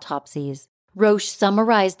the autopsies. Roche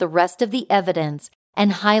summarized the rest of the evidence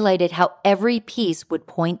and highlighted how every piece would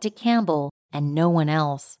point to Campbell and no one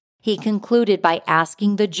else. He concluded by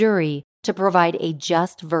asking the jury to provide a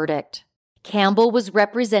just verdict. Campbell was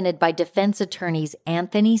represented by defense attorneys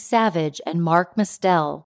Anthony Savage and Mark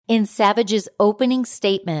Mestell. In Savage's opening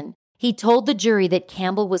statement, he told the jury that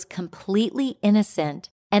Campbell was completely innocent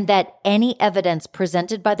and that any evidence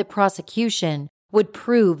presented by the prosecution would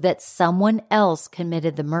prove that someone else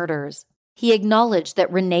committed the murders. He acknowledged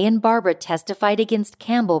that Renee and Barbara testified against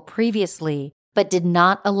Campbell previously, but did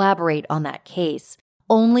not elaborate on that case,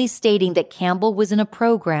 only stating that Campbell was in a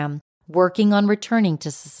program working on returning to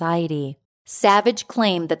society. Savage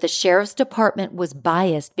claimed that the sheriff's department was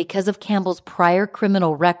biased because of Campbell's prior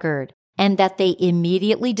criminal record and that they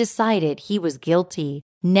immediately decided he was guilty,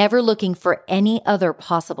 never looking for any other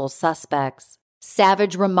possible suspects.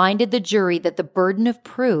 Savage reminded the jury that the burden of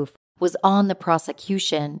proof was on the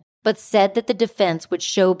prosecution, but said that the defense would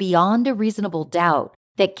show beyond a reasonable doubt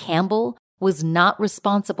that Campbell was not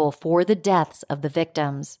responsible for the deaths of the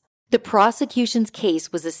victims. The prosecution's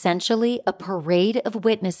case was essentially a parade of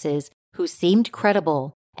witnesses who seemed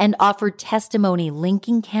credible and offered testimony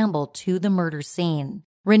linking Campbell to the murder scene.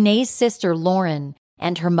 Renee's sister Lauren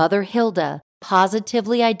and her mother Hilda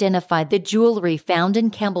positively identified the jewelry found in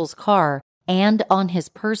Campbell's car and on his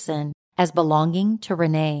person as belonging to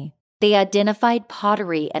Renee. They identified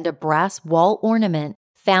pottery and a brass wall ornament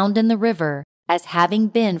found in the river as having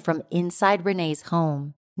been from inside Renee's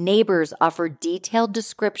home. Neighbors offered detailed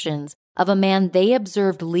descriptions of a man they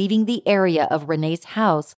observed leaving the area of Renee's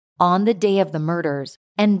house on the day of the murders,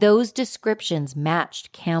 and those descriptions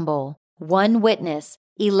matched Campbell. One witness,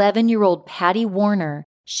 11-year-old Patty Warner,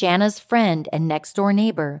 Shanna's friend and next-door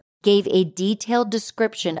neighbor, gave a detailed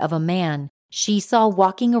description of a man she saw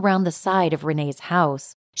walking around the side of Renee's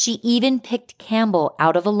house. She even picked Campbell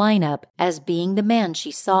out of a lineup as being the man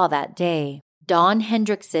she saw that day. Don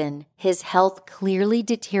Hendrickson, his health clearly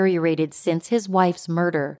deteriorated since his wife's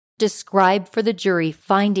murder, described for the jury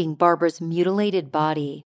finding Barbara's mutilated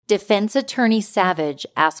body. Defense attorney Savage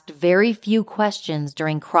asked very few questions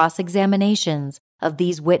during cross-examinations of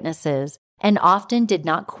these witnesses and often did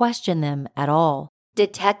not question them at all.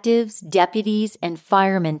 Detectives, deputies, and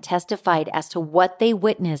firemen testified as to what they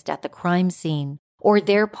witnessed at the crime scene or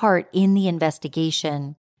their part in the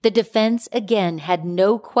investigation. The defense again had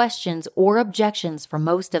no questions or objections for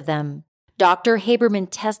most of them. Dr. Haberman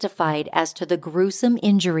testified as to the gruesome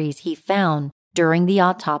injuries he found during the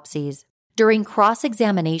autopsies. During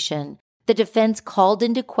cross-examination, the defense called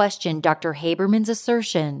into question Dr. Haberman's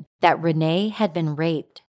assertion that Renee had been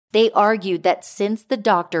raped. They argued that since the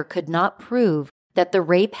doctor could not prove that the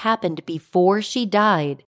rape happened before she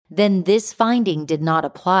died, then this finding did not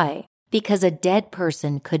apply, because a dead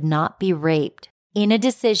person could not be raped. In a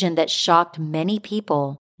decision that shocked many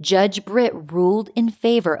people, Judge Britt ruled in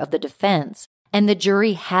favor of the defense, and the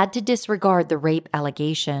jury had to disregard the rape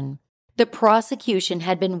allegation. The prosecution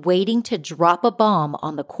had been waiting to drop a bomb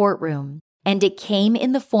on the courtroom, and it came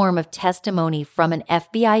in the form of testimony from an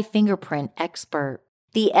FBI fingerprint expert.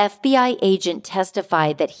 The FBI agent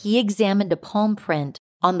testified that he examined a palm print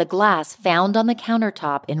on the glass found on the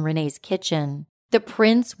countertop in Renee's kitchen. The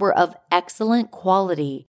prints were of excellent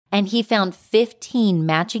quality, and he found 15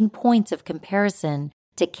 matching points of comparison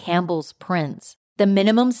to Campbell's prints. The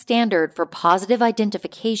minimum standard for positive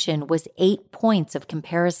identification was 8 points of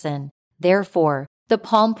comparison. Therefore, the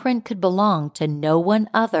palm print could belong to no one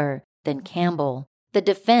other than Campbell. The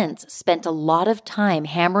defense spent a lot of time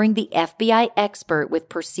hammering the FBI expert with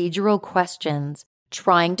procedural questions,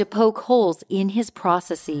 trying to poke holes in his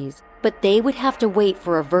processes, but they would have to wait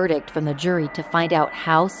for a verdict from the jury to find out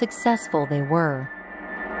how successful they were.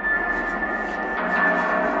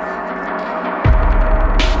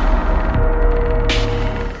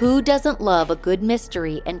 Who doesn't love a good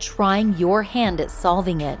mystery and trying your hand at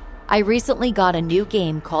solving it? I recently got a new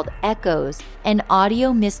game called Echoes, an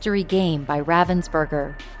audio mystery game by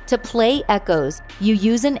Ravensburger. To play Echoes, you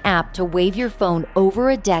use an app to wave your phone over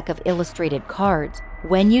a deck of illustrated cards.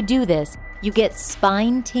 When you do this, you get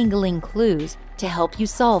spine-tingling clues to help you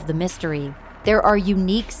solve the mystery. There are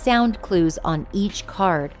unique sound clues on each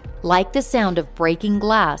card, like the sound of breaking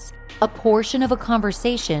glass, a portion of a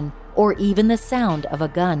conversation, or even the sound of a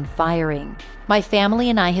gun firing. My family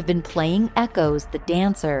and I have been playing Echoes the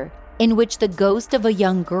Dancer, in which the ghost of a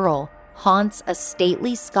young girl haunts a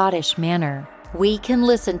stately Scottish manor. We can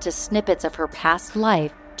listen to snippets of her past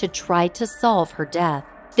life to try to solve her death.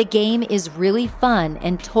 The game is really fun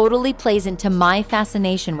and totally plays into my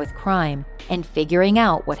fascination with crime and figuring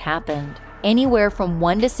out what happened. Anywhere from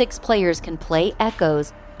 1 to 6 players can play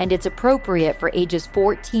Echoes, and it's appropriate for ages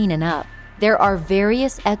 14 and up. There are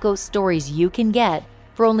various Echo stories you can get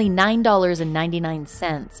for only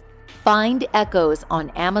 $9.99. Find Echoes on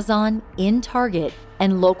Amazon, in Target,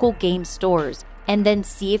 and local game stores, and then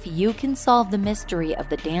see if you can solve the mystery of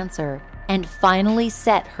the dancer and finally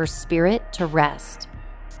set her spirit to rest.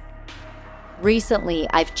 Recently,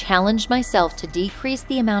 I've challenged myself to decrease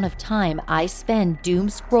the amount of time I spend doom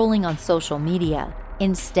scrolling on social media.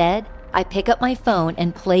 Instead, I pick up my phone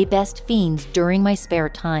and play Best Fiends during my spare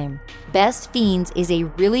time. Best Fiends is a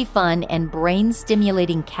really fun and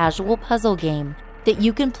brain-stimulating casual puzzle game that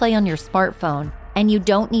you can play on your smartphone, and you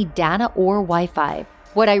don't need data or Wi-Fi.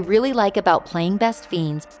 What I really like about playing Best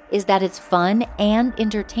Fiends is that it's fun and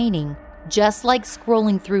entertaining, just like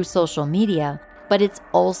scrolling through social media, but it's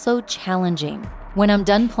also challenging. When I'm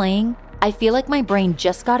done playing, I feel like my brain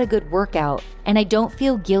just got a good workout, and I don't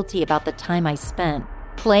feel guilty about the time I spent.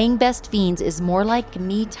 Playing Best Fiends is more like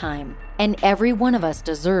me time, and every one of us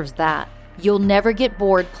deserves that. You'll never get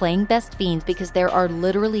bored playing Best Fiends because there are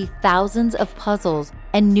literally thousands of puzzles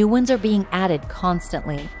and new ones are being added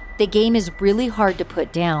constantly. The game is really hard to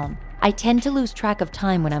put down. I tend to lose track of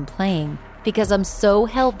time when I'm playing because I'm so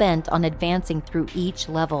hell-bent on advancing through each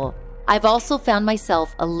level. I've also found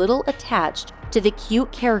myself a little attached to the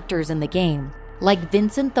cute characters in the game, like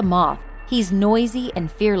Vincent the Moth. He's noisy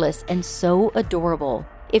and fearless and so adorable.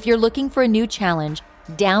 If you're looking for a new challenge,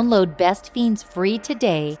 download Best Fiends free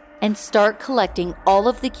today and start collecting all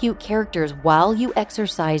of the cute characters while you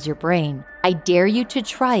exercise your brain. I dare you to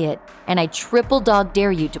try it, and I triple dog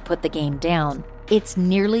dare you to put the game down. It's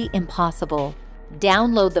nearly impossible.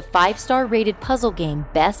 Download the 5-star rated puzzle game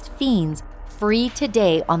Best Fiends free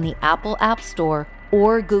today on the Apple App Store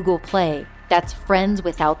or Google Play. That's friends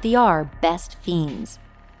without the R, Best Fiends.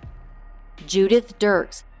 Judith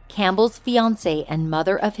Dirks, Campbell's fiancée and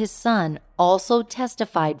mother of his son, also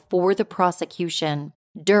testified for the prosecution.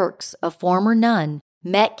 Dirks, a former nun,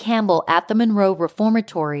 met Campbell at the Monroe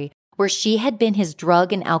Reformatory, where she had been his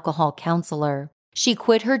drug and alcohol counselor. She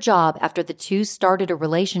quit her job after the two started a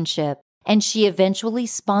relationship, and she eventually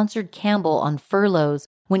sponsored Campbell on furloughs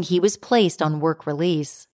when he was placed on work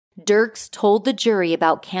release. Dirks told the jury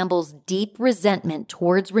about Campbell's deep resentment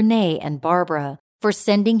towards Renee and Barbara for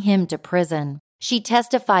sending him to prison. She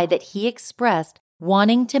testified that he expressed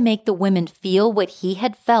wanting to make the women feel what he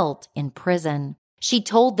had felt in prison. She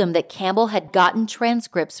told them that Campbell had gotten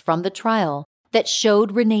transcripts from the trial that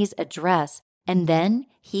showed Renee's address, and then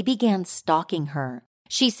he began stalking her.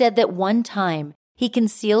 She said that one time he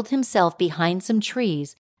concealed himself behind some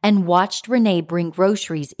trees and watched Renee bring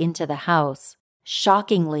groceries into the house.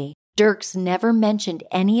 Shockingly, Dirks never mentioned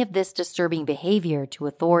any of this disturbing behavior to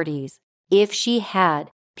authorities. If she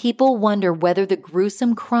had, people wonder whether the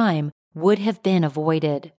gruesome crime would have been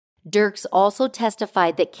avoided. Dirks also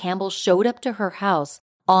testified that Campbell showed up to her house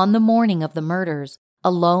on the morning of the murders,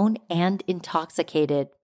 alone and intoxicated.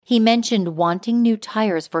 He mentioned wanting new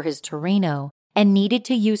tires for his Torino and needed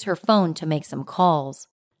to use her phone to make some calls.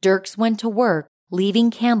 Dirks went to work,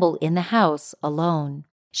 leaving Campbell in the house alone.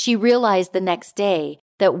 She realized the next day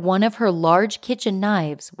that one of her large kitchen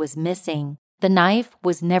knives was missing. The knife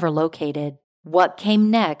was never located. What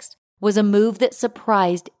came next was a move that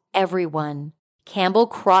surprised everyone. Campbell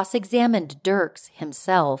cross-examined Dirks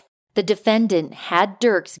himself. The defendant had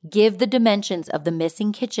Dirks give the dimensions of the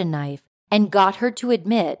missing kitchen knife and got her to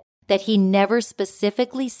admit that he never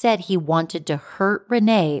specifically said he wanted to hurt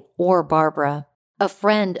Renee or Barbara. A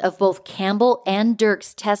friend of both Campbell and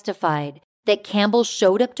Dirks testified that Campbell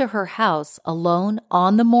showed up to her house alone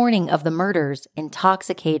on the morning of the murders,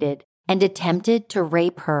 intoxicated, and attempted to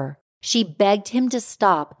rape her. She begged him to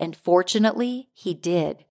stop, and fortunately, he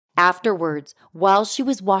did. Afterwards, while she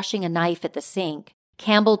was washing a knife at the sink,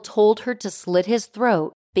 Campbell told her to slit his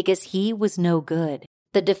throat because he was no good.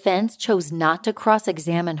 The defense chose not to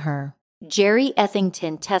cross-examine her. Jerry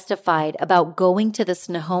Ethington testified about going to the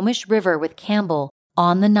Snohomish River with Campbell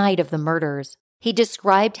on the night of the murders. He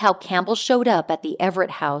described how Campbell showed up at the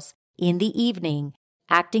Everett house in the evening,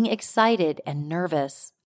 acting excited and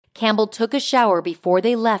nervous. Campbell took a shower before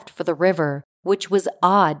they left for the river, which was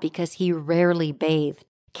odd because he rarely bathed.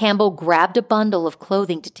 Campbell grabbed a bundle of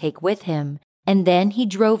clothing to take with him, and then he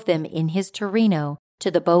drove them in his Torino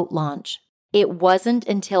to the boat launch. It wasn't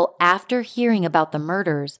until after hearing about the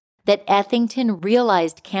murders that Ethington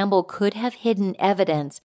realized Campbell could have hidden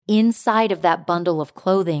evidence inside of that bundle of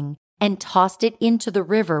clothing and tossed it into the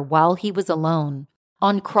river while he was alone.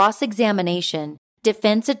 On cross-examination,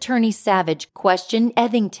 defense attorney Savage questioned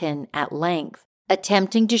Etherington at length,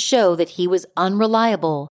 attempting to show that he was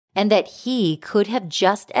unreliable and that he could have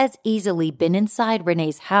just as easily been inside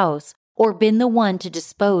Renee's house or been the one to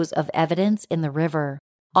dispose of evidence in the river.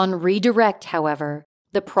 On redirect, however,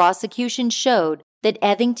 the prosecution showed that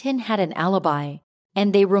Etherington had an alibi,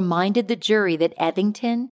 and they reminded the jury that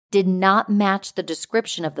Etherington did not match the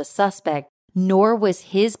description of the suspect, nor was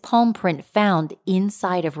his palm print found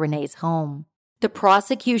inside of Renee's home. The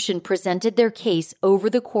prosecution presented their case over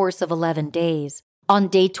the course of 11 days. On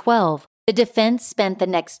day 12, the defense spent the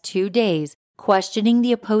next 2 days questioning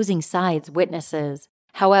the opposing side's witnesses.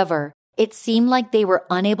 However, it seemed like they were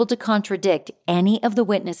unable to contradict any of the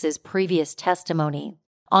witnesses' previous testimony.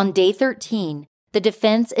 On day 13, the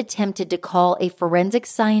defense attempted to call a forensic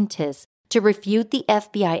scientist to refute the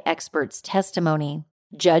FBI expert's testimony.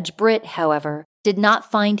 Judge Britt, however, did not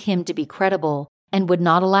find him to be credible and would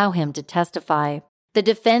not allow him to testify. The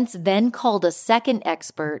defense then called a second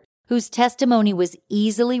expert whose testimony was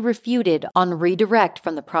easily refuted on redirect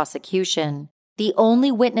from the prosecution. The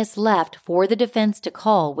only witness left for the defense to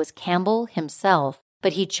call was Campbell himself,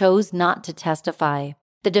 but he chose not to testify.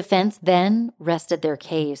 The defense then rested their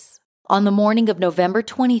case. On the morning of November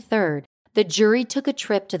 23rd, the jury took a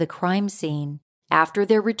trip to the crime scene. After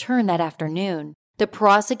their return that afternoon, the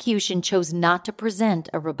prosecution chose not to present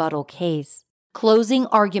a rebuttal case. Closing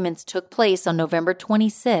arguments took place on November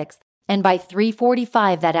 26th, and by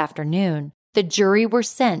 3:45 that afternoon, the jury were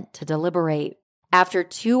sent to deliberate. After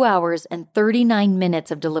 2 hours and 39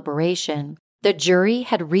 minutes of deliberation, the jury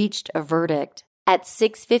had reached a verdict. At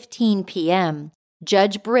 6:15 p.m.,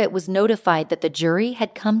 Judge Britt was notified that the jury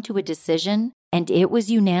had come to a decision, and it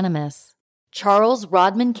was unanimous. Charles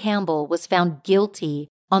Rodman Campbell was found guilty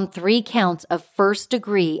on 3 counts of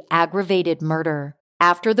first-degree aggravated murder.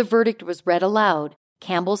 After the verdict was read aloud,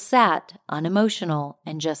 Campbell sat, unemotional,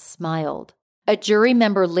 and just smiled. A jury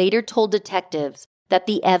member later told detectives that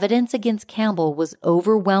the evidence against Campbell was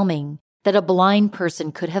overwhelming, that a blind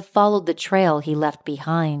person could have followed the trail he left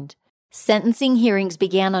behind. Sentencing hearings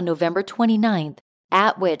began on November 29th,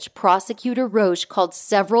 at which Prosecutor Roche called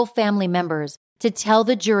several family members to tell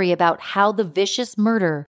the jury about how the vicious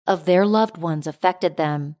murder of their loved ones affected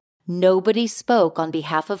them. Nobody spoke on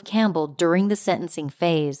behalf of Campbell during the sentencing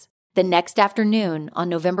phase. The next afternoon, on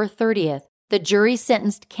November 30th, the jury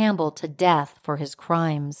sentenced Campbell to death for his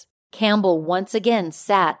crimes. Campbell once again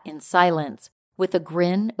sat in silence, with a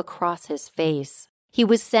grin across his face. He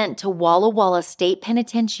was sent to Walla Walla State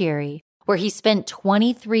Penitentiary, where he spent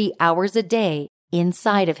 23 hours a day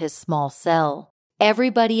inside of his small cell.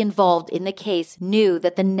 Everybody involved in the case knew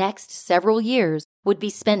that the next several years would be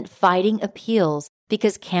spent fighting appeals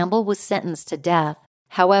because Campbell was sentenced to death.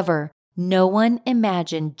 However, no one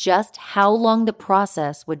imagined just how long the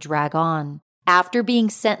process would drag on. After being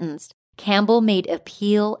sentenced, Campbell made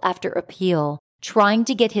appeal after appeal, trying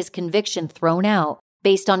to get his conviction thrown out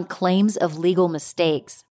based on claims of legal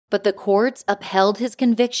mistakes. But the courts upheld his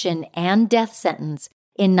conviction and death sentence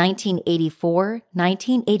in 1984,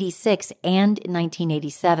 1986, and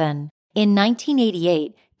 1987. In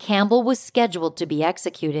 1988, Campbell was scheduled to be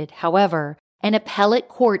executed. However, an appellate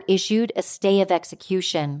court issued a stay of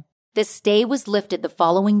execution. The stay was lifted the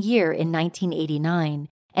following year in 1989,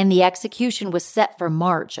 and the execution was set for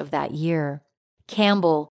March of that year.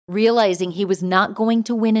 Campbell, realizing he was not going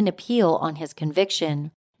to win an appeal on his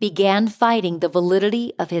conviction, began fighting the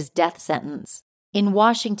validity of his death sentence. In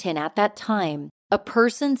Washington at that time, a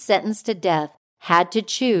person sentenced to death had to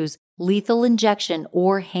choose lethal injection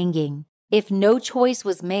or hanging. If no choice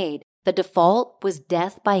was made, the default was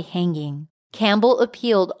death by hanging. Campbell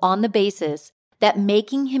appealed on the basis that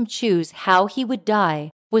making him choose how he would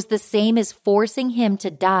die was the same as forcing him to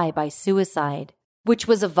die by suicide, which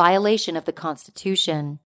was a violation of the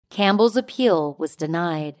Constitution. Campbell's appeal was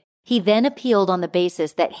denied. He then appealed on the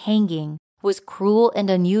basis that hanging was cruel and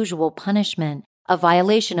unusual punishment, a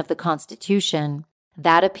violation of the Constitution.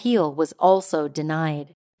 That appeal was also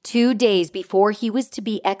denied. 2 days before he was to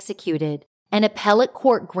be executed, an appellate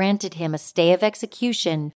court granted him a stay of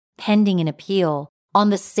execution pending an appeal, on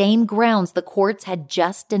the same grounds the courts had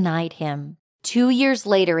just denied him. 2 years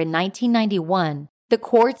later, in 1991, the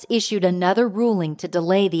courts issued another ruling to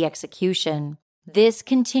delay the execution. This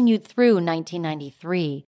continued through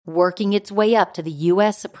 1993, working its way up to the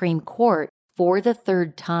U.S. Supreme Court for the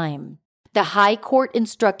 3rd time. The High Court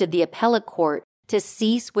instructed the appellate court to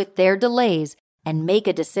cease with their delays and make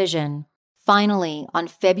a decision. Finally, on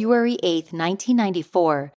February 8,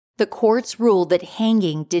 1994, the courts ruled that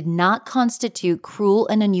hanging did not constitute cruel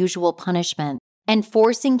and unusual punishment, and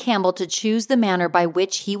forcing Campbell to choose the manner by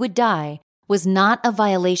which he would die was not a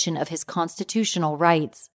violation of his constitutional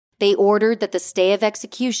rights. They ordered that the stay of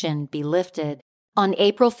execution be lifted. On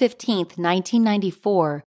April 15,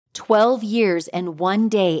 1994, 12 years and 1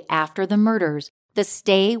 day after the murders, the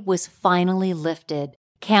stay was finally lifted.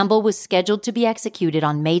 Campbell was scheduled to be executed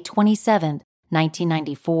on May 27,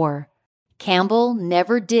 1994. Campbell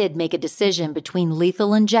never did make a decision between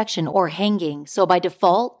lethal injection or hanging, so by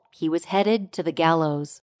default, he was headed to the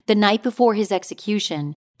gallows. The night before his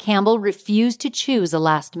execution, Campbell refused to choose a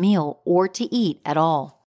last meal or to eat at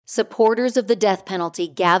all. Supporters of the death penalty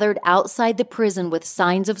gathered outside the prison with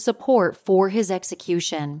signs of support for his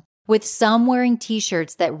execution, with some wearing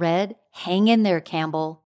T-shirts that read, "Hang in there,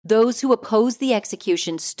 Campbell." Those who opposed the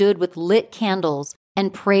execution stood with lit candles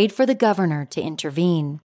and prayed for the governor to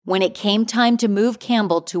intervene. When it came time to move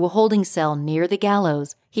Campbell to a holding cell near the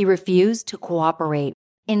gallows, he refused to cooperate.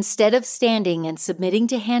 Instead of standing and submitting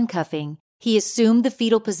to handcuffing, he assumed the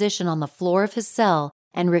fetal position on the floor of his cell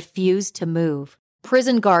and refused to move.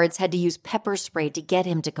 Prison guards had to use pepper spray to get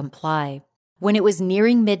him to comply. When it was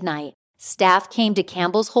nearing midnight, staff came to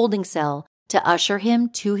Campbell's holding cell to usher him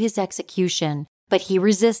to his execution, but he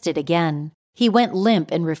resisted again. He went limp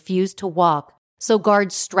and refused to walk, so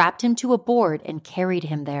guards strapped him to a board and carried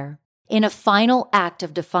him there. In a final act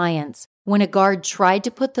of defiance, when a guard tried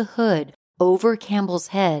to put the hood over Campbell's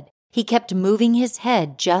head, he kept moving his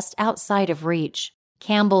head just outside of reach.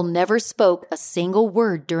 Campbell never spoke a single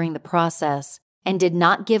word during the process and did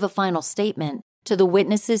not give a final statement to the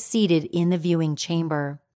witnesses seated in the viewing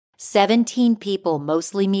chamber. 17 people,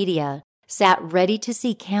 mostly media, sat ready to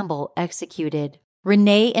see Campbell executed.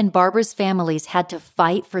 Renee and Barbara's families had to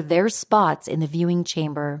fight for their spots in the viewing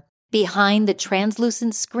chamber, behind the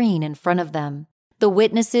translucent screen in front of them. The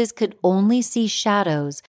witnesses could only see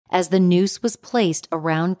shadows as the noose was placed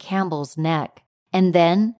around Campbell's neck. And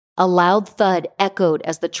then a loud thud echoed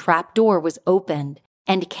as the trap door was opened,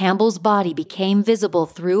 and Campbell's body became visible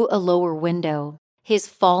through a lower window. His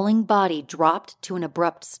falling body dropped to an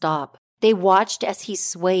abrupt stop. They watched as he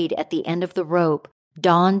swayed at the end of the rope,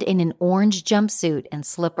 donned in an orange jumpsuit and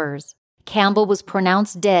slippers. Campbell was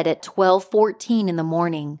pronounced dead at 12:14 in the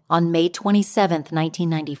morning on May 27,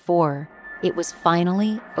 1994. It was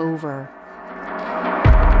finally over.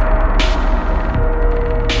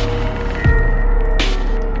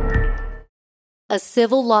 A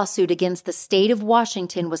civil lawsuit against the state of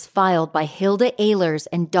Washington was filed by Hilda Ehlers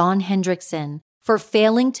and Don Hendrickson for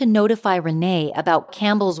failing to notify Renee about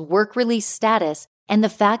Campbell's work release status and the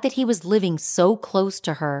fact that he was living so close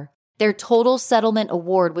to her. Their total settlement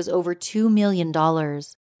award was over $2 million.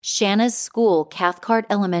 Shanna's school, Cathcart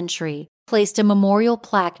Elementary, placed a memorial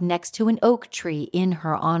plaque next to an oak tree in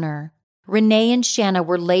her honor. Renee and Shanna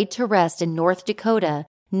were laid to rest in North Dakota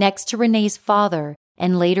next to Renee's father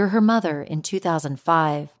and later her mother in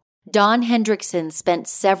 2005. Don Hendrickson spent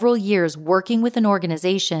several years working with an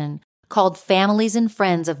organization called Families and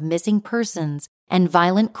Friends of Missing Persons and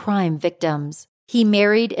Violent Crime Victims. He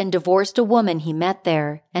married and divorced a woman he met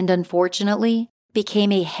there and, unfortunately,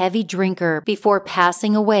 became a heavy drinker before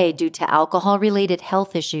passing away due to alcohol-related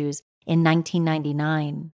health issues in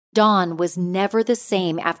 1999. Don was never the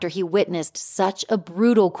same after he witnessed such a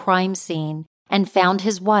brutal crime scene and found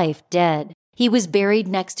his wife dead. He was buried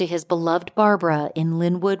next to his beloved Barbara in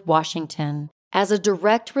Linwood, Washington. As a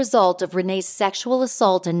direct result of Renee's sexual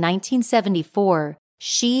assault in 1974,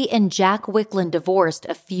 she and Jack Wicklund divorced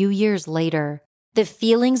a few years later. The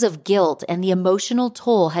feelings of guilt and the emotional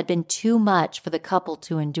toll had been too much for the couple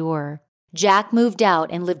to endure. Jack moved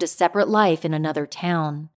out and lived a separate life in another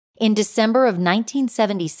town. In December of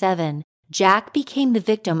 1977, Jack became the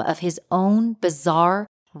victim of his own bizarre,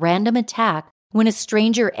 random attack when a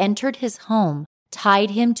stranger entered his home,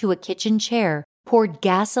 tied him to a kitchen chair, poured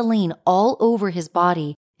gasoline all over his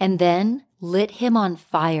body, and then lit him on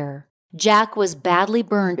fire. Jack was badly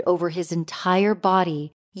burned over his entire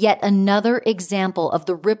body, yet another example of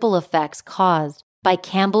the ripple effects caused by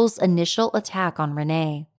Campbell's initial attack on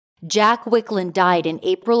Renee. Jack Wicklund died in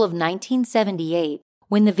April of 1978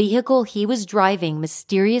 when the vehicle he was driving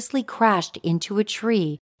mysteriously crashed into a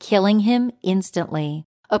tree, killing him instantly.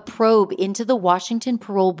 A probe into the Washington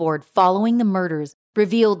Parole Board following the murders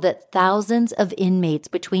revealed that thousands of inmates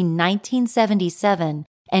between 1977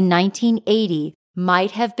 and 1980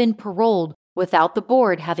 might have been paroled without the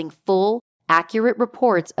board having full, accurate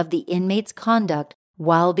reports of the inmates' conduct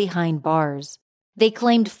while behind bars. They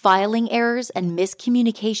claimed filing errors and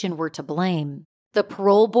miscommunication were to blame. The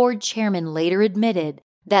parole board chairman later admitted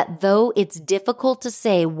that though it's difficult to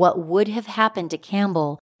say what would have happened to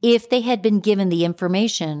Campbell if they had been given the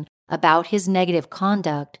information about his negative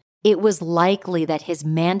conduct, it was likely that his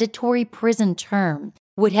mandatory prison term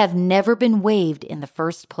would have never been waived in the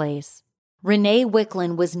first place. Renee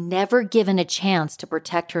Wicklund was never given a chance to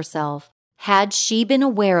protect herself. Had she been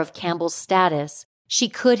aware of Campbell's status, she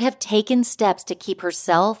could have taken steps to keep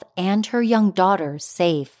herself and her young daughter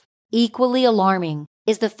safe. Equally alarming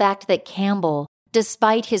is the fact that Campbell,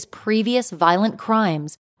 despite his previous violent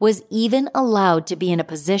crimes, was even allowed to be in a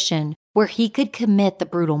position where he could commit the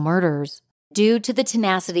brutal murders. Due to the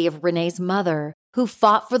tenacity of Renee's mother, who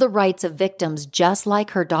fought for the rights of victims just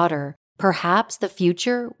like her daughter, perhaps the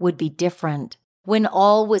future would be different. When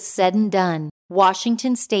all was said and done,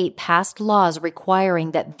 Washington State passed laws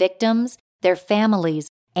requiring that victims, their families,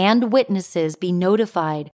 and witnesses be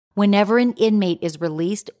notified whenever an inmate is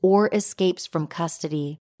released or escapes from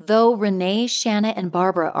custody. Though Renee, Shanna, and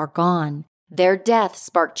Barbara are gone, their death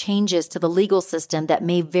sparked changes to the legal system that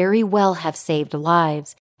may very well have saved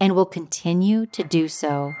lives and will continue to do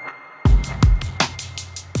so.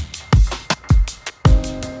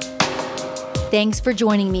 Thanks for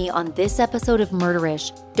joining me on this episode of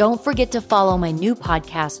Murderish. Don't forget to follow my new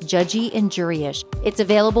podcast, Judgy and Juryish. It's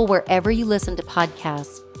available wherever you listen to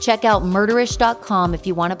podcasts. Check out Murderish.com if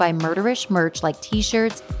you want to buy Murderish merch like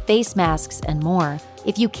t-shirts, face masks, and more.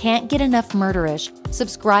 If you can't get enough Murderish,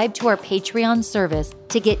 subscribe to our Patreon service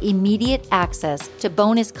to get immediate access to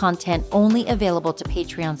bonus content only available to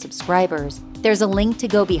Patreon subscribers. There's a link to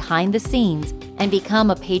go behind the scenes and become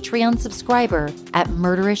a Patreon subscriber at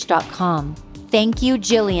Murderish.com. Thank you,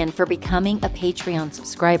 Jillian, for becoming a Patreon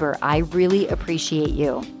subscriber. I really appreciate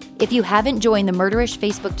you. If you haven't joined the Murderish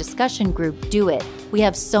Facebook discussion group, do it. We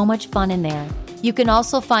have so much fun in there. You can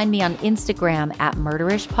also find me on Instagram at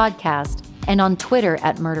Murderish Podcast and on Twitter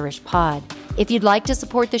at Murderish Pod. If you'd like to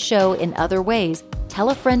support the show in other ways,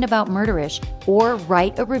 tell a friend about Murderish or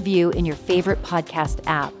write a review in your favorite podcast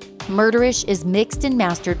app. Murderish is mixed and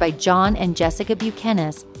mastered by John and Jessica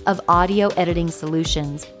Buchanan of Audio Editing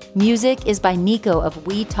Solutions. Music is by Nico of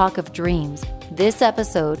We Talk of Dreams. This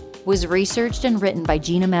episode was researched and written by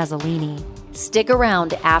Gina Mazzolini. Stick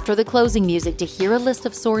around after the closing music to hear a list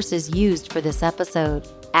of sources used for this episode.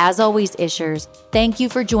 As always, Ishers, thank you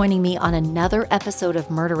for joining me on another episode of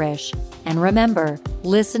Murderish. And remember,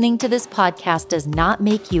 listening to this podcast does not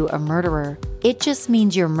make you a murderer. It just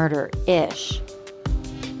means you're murder-ish.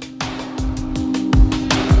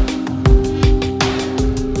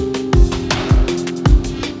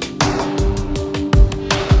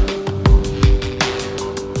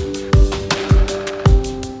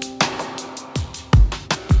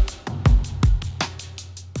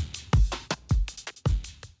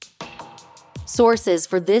 Sources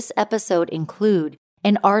for this episode include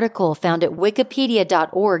an article found at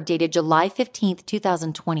wikipedia.org dated July 15,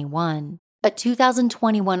 2021, a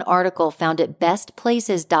 2021 article found at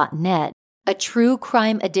bestplaces.net, a true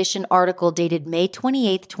crime edition article dated May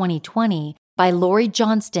 28, 2020 by Lori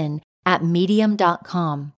Johnston at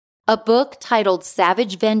medium.com, a book titled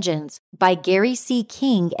Savage Vengeance by Gary C.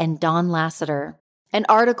 King and Don Lasseter, an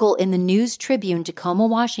article in the News Tribune, Tacoma,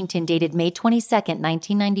 Washington dated May 22,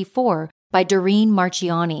 1994 by Doreen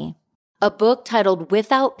Marchiani, a book titled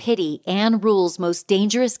Without Pity, Ann Rule's Most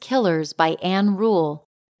Dangerous Killers by Ann Rule,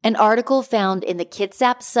 an article found in the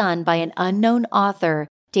Kitsap Sun by an unknown author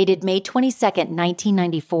dated May 22,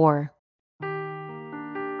 1994.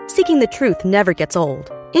 Seeking the truth never gets old.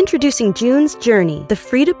 Introducing June's Journey, the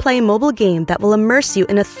free-to-play mobile game that will immerse you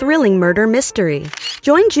in a thrilling murder mystery.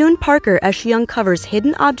 Join June Parker as she uncovers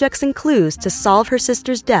hidden objects and clues to solve her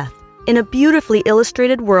sister's death in a beautifully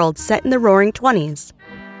illustrated world set in the Roaring '20s.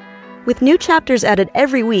 With new chapters added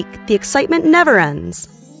every week, the excitement never ends.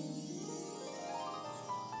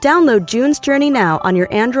 Download June's Journey now on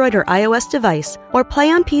your Android or iOS device, or play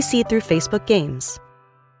on PC through Facebook Games.